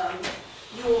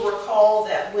 you will recall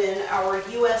that when our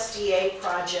USDA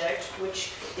project,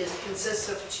 which consists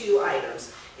of 2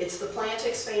 items, it's the plant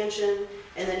expansion,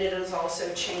 and then it is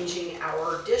also changing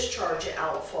our discharge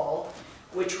outfall,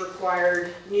 which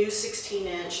required new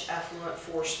 16-inch effluent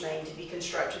force main to be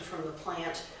constructed from the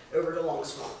plant over to Long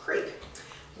Swamp Creek.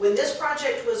 When this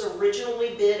project was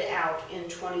originally bid out in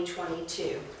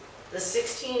 2022, the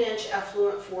 16-inch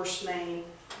effluent force main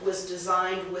was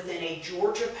designed within a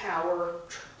Georgia Power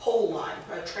pole line,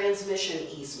 a transmission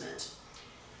easement.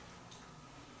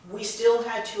 We still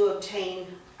had to obtain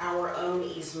our own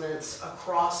easements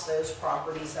across those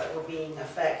properties that were being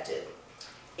affected.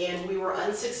 And we were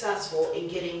unsuccessful in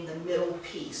getting the middle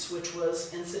piece, which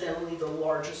was incidentally the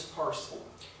largest parcel.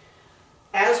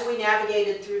 As we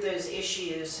navigated through those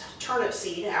issues,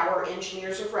 Turnipseed, our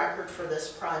engineers of record for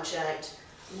this project,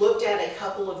 looked at a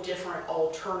couple of different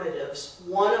alternatives,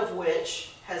 one of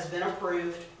which has been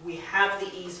approved. We have the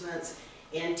easements,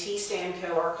 and T.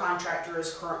 Stanco, our contractor,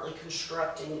 is currently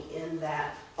constructing in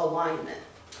that alignment.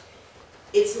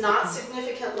 It's not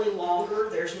significantly longer.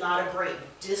 There's not a great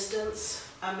distance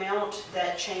amount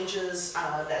that changes,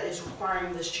 that is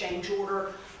requiring this change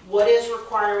order. What is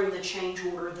requiring the change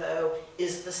order, though,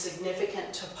 is the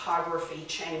significant topography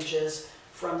changes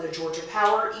from the Georgia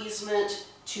Power easement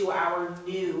to our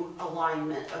new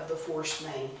alignment of the force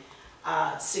main.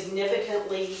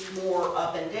 Significantly more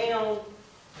up and down.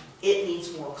 It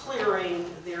needs more clearing.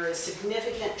 There is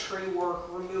significant tree work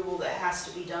removal that has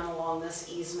to be done along this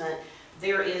easement.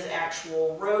 There is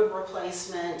actual road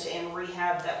replacement and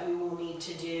rehab that we will need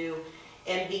to do.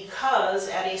 And because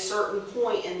at a certain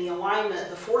point in the alignment,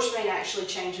 the force main actually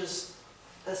changes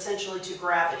essentially to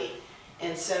gravity.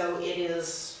 And so it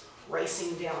is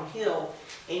racing downhill.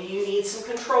 And you need some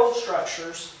control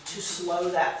structures to slow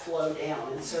that flow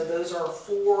down. And so those are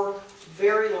 4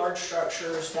 very large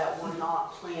structures that were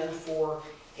not planned for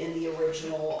in the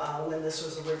original, when this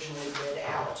was originally bid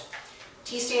out.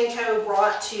 T. Stanco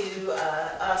brought to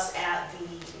us at the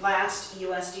last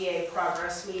USDA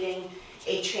progress meeting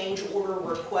a change order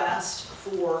request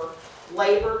for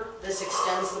labor. This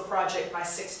extends the project by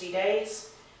 60 days.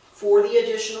 For the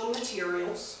additional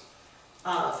materials,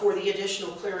 for the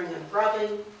additional clearing and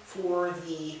grubbing, for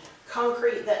the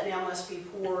concrete that now must be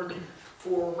poured,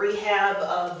 for rehab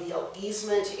of the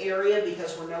easement area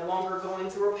because we're no longer going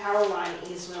through a power line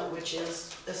easement, which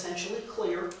is essentially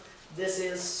clear. This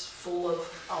is full of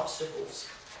obstacles.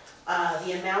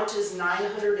 The amount is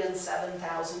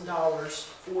 $907,000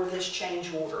 for this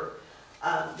change order.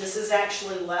 This is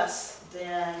actually less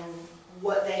than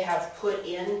what they have put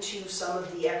into some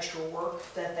of the extra work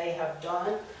that they have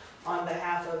done on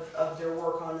behalf of their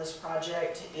work on this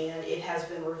project, and it has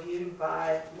been reviewed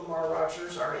by Lamar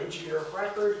Rogers, our engineer of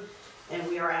record, and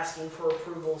we are asking for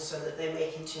approval so that they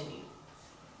may continue.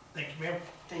 Thank you, ma'am.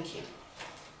 Thank you.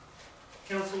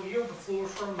 Council, you have the floor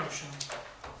for a motion.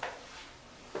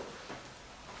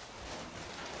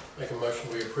 Make a motion,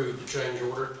 we approve the change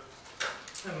order.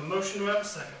 Have a motion, do I have a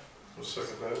second? I'll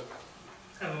second that.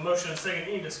 Have a motion and a second.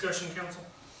 Any discussion, council?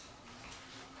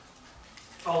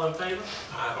 All in favor?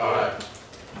 Aye.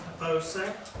 Opposed,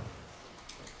 say.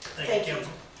 Thank you,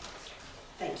 council.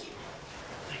 Thank you.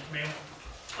 Thank you, ma'am.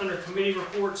 Under committee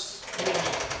reports, Committee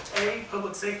A,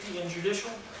 Public Safety and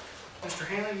Judicial. Mr.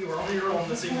 Hannah, you are on your own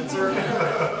this evening, sir.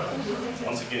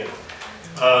 Once again.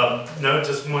 No,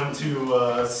 just want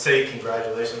to say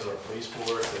congratulations to our police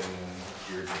force and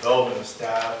your development of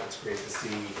staff. It's great to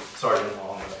see Sergeant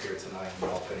Long up here tonight and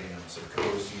y'all putting him some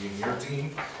kudos to you and your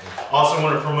team. Also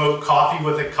want to promote Coffee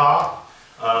with a Cop.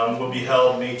 Will be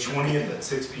held May 20th at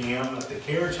 6 p.m. at the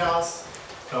Carriage House.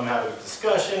 Come have a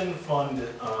discussion, fun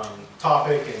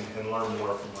topic, and learn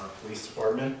more from our police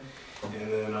department.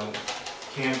 And then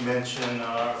can't mention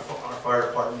our fire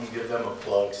department and give them a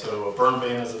plug. So a burn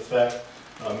ban is effect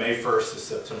May 1st to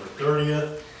September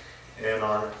 30th. And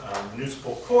our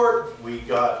municipal court, we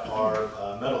got our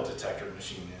metal detector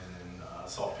machine in and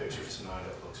saw pictures tonight.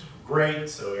 It looks great,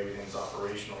 so everything's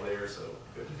operational there, so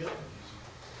good to go.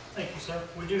 Thank you, sir.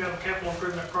 We do have a capital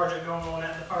improvement project going on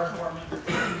at the fire department,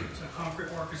 so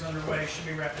concrete work is underway, should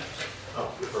be wrapped up soon.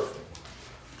 Oh, perfect.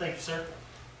 Thank you, sir.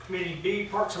 Committee B,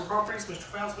 Parks and Properties, Mr.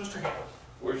 Fouts, Mr. Hamel.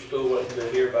 We're still waiting to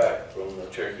hear back from the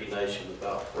Cherokee Nation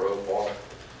about Road Park.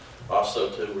 Also,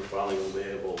 too, we're finally going to be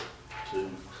able to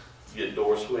get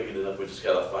doors swinging it up. We just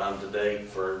got to find the date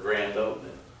for a grand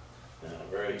opening.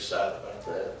 Very excited about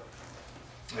that.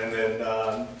 And then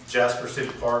Jasper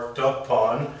City Park, Duck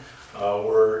Pond,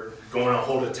 we're going to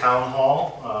hold a town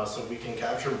hall so we can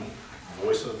capture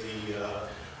voice of the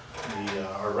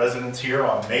our residents here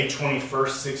on May 21st,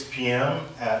 6 p.m.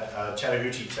 at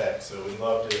Chattahoochee Tech. So we'd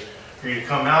love for you to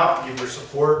come out, give your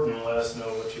support, and let us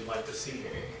know what you'd like to see.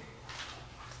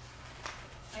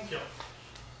 Thank you.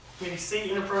 Committee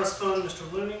C, Enterprise Fund,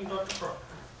 Mr. Looney, Dr. Proctor.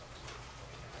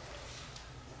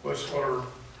 Wastewater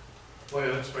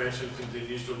plant expansion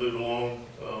continues to move along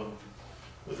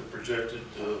with a projected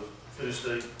finish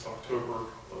date October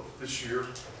of this year.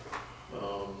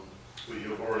 We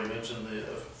have already mentioned the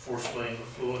force main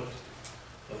effluent.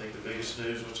 I think the biggest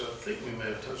news, which I think we may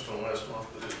have touched on last month,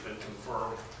 but it's been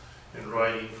confirmed in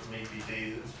writing from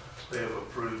EPD that they have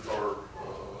approved our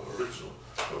original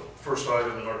first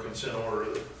item in our consent order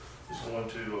that is going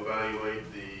to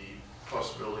evaluate the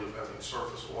possibility of having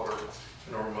surface water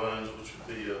in our mines, which would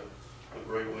be a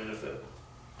great win if that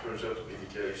turns out to be the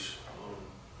case.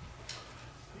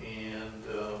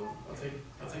 I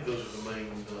think those are the main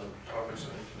topics I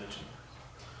need to mention.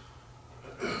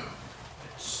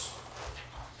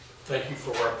 Thank you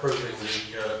for approving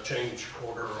the change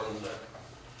order on the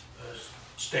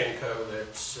Stanco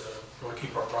that's going to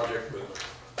keep our project moving.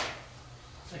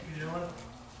 Thank you, gentlemen.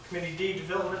 Committee D,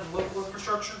 Development and Local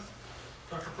Infrastructure.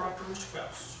 Dr. Proctor, Mr.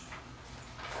 Faust.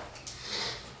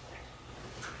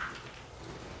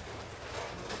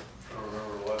 I don't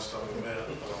remember the last time we met.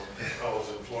 I was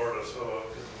in Florida, so I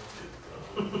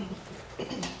couldn't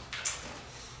get,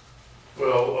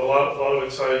 well, a lot of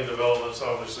exciting developments.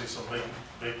 Obviously, some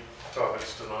big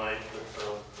topics tonight. But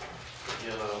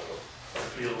again, I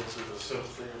appeal to the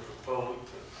sympathy of the public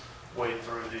to wade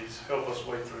through these, help us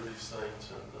wade through these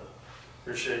things, and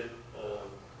appreciate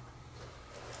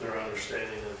their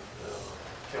understanding of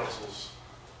council's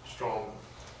strong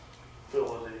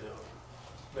ability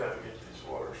to navigate these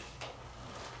waters.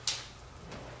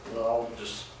 Well, I'll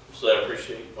just say I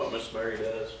appreciate what Miss Mary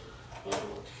does, what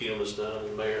Kim has done,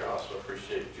 and Mayor, I also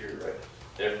appreciate your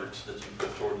efforts that you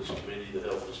put toward this committee to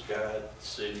help us guide the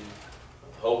city,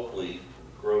 hopefully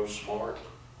grow smart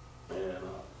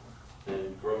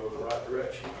and grow in the right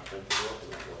direction. I think we're working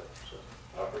that way. So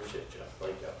I appreciate you.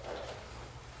 Thank you.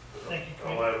 Thank you.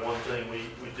 I'll add one thing.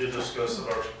 We did discuss at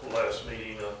our last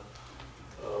meeting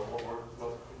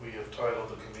what we have titled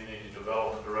the Community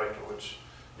Development Director, which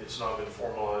it's not been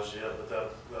formalized yet, but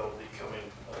that'll be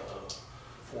coming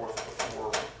forth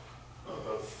before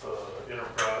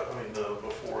enterprise.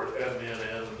 Before admin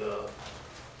and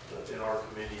in our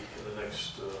committee in the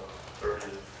next 30 to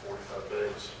 45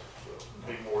 days. So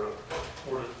be more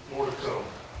to come.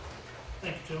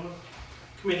 Thank you, gentlemen.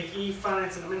 Committee E,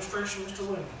 Finance and Administration, Mr.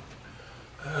 Looney.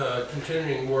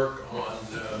 Continuing work on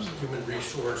human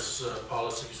resource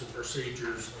policies and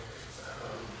procedures.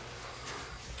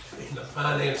 In the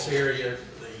finance area,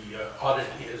 the audit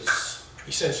is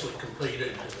essentially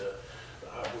completed.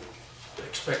 I would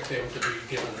expect them to be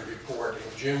given a report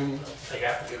in June. They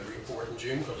have to give a report in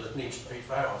June because it needs to be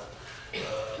filed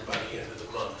by the end of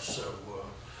the month. So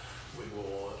we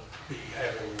will be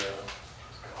having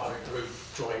audit group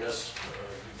join us.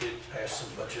 We did pass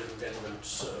some budget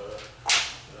amendments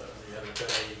the other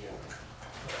day and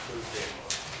moved them on.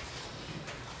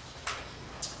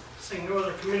 Seeing no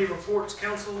other committee reports,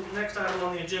 council, the next item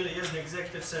on the agenda is an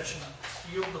executive session.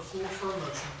 Yield the floor for a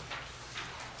motion.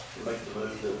 Make the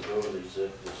move that we go to the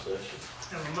executive session.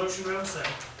 Have a motion, do I have a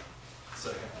second?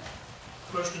 Second.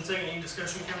 Motion and second, any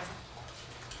discussion, council?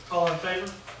 All in favor?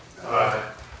 Aye.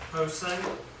 Opposed, same.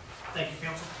 Thank you,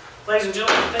 council. Ladies and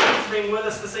gentlemen, thank you for being with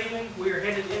us this evening. We are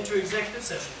headed into executive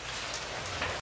session.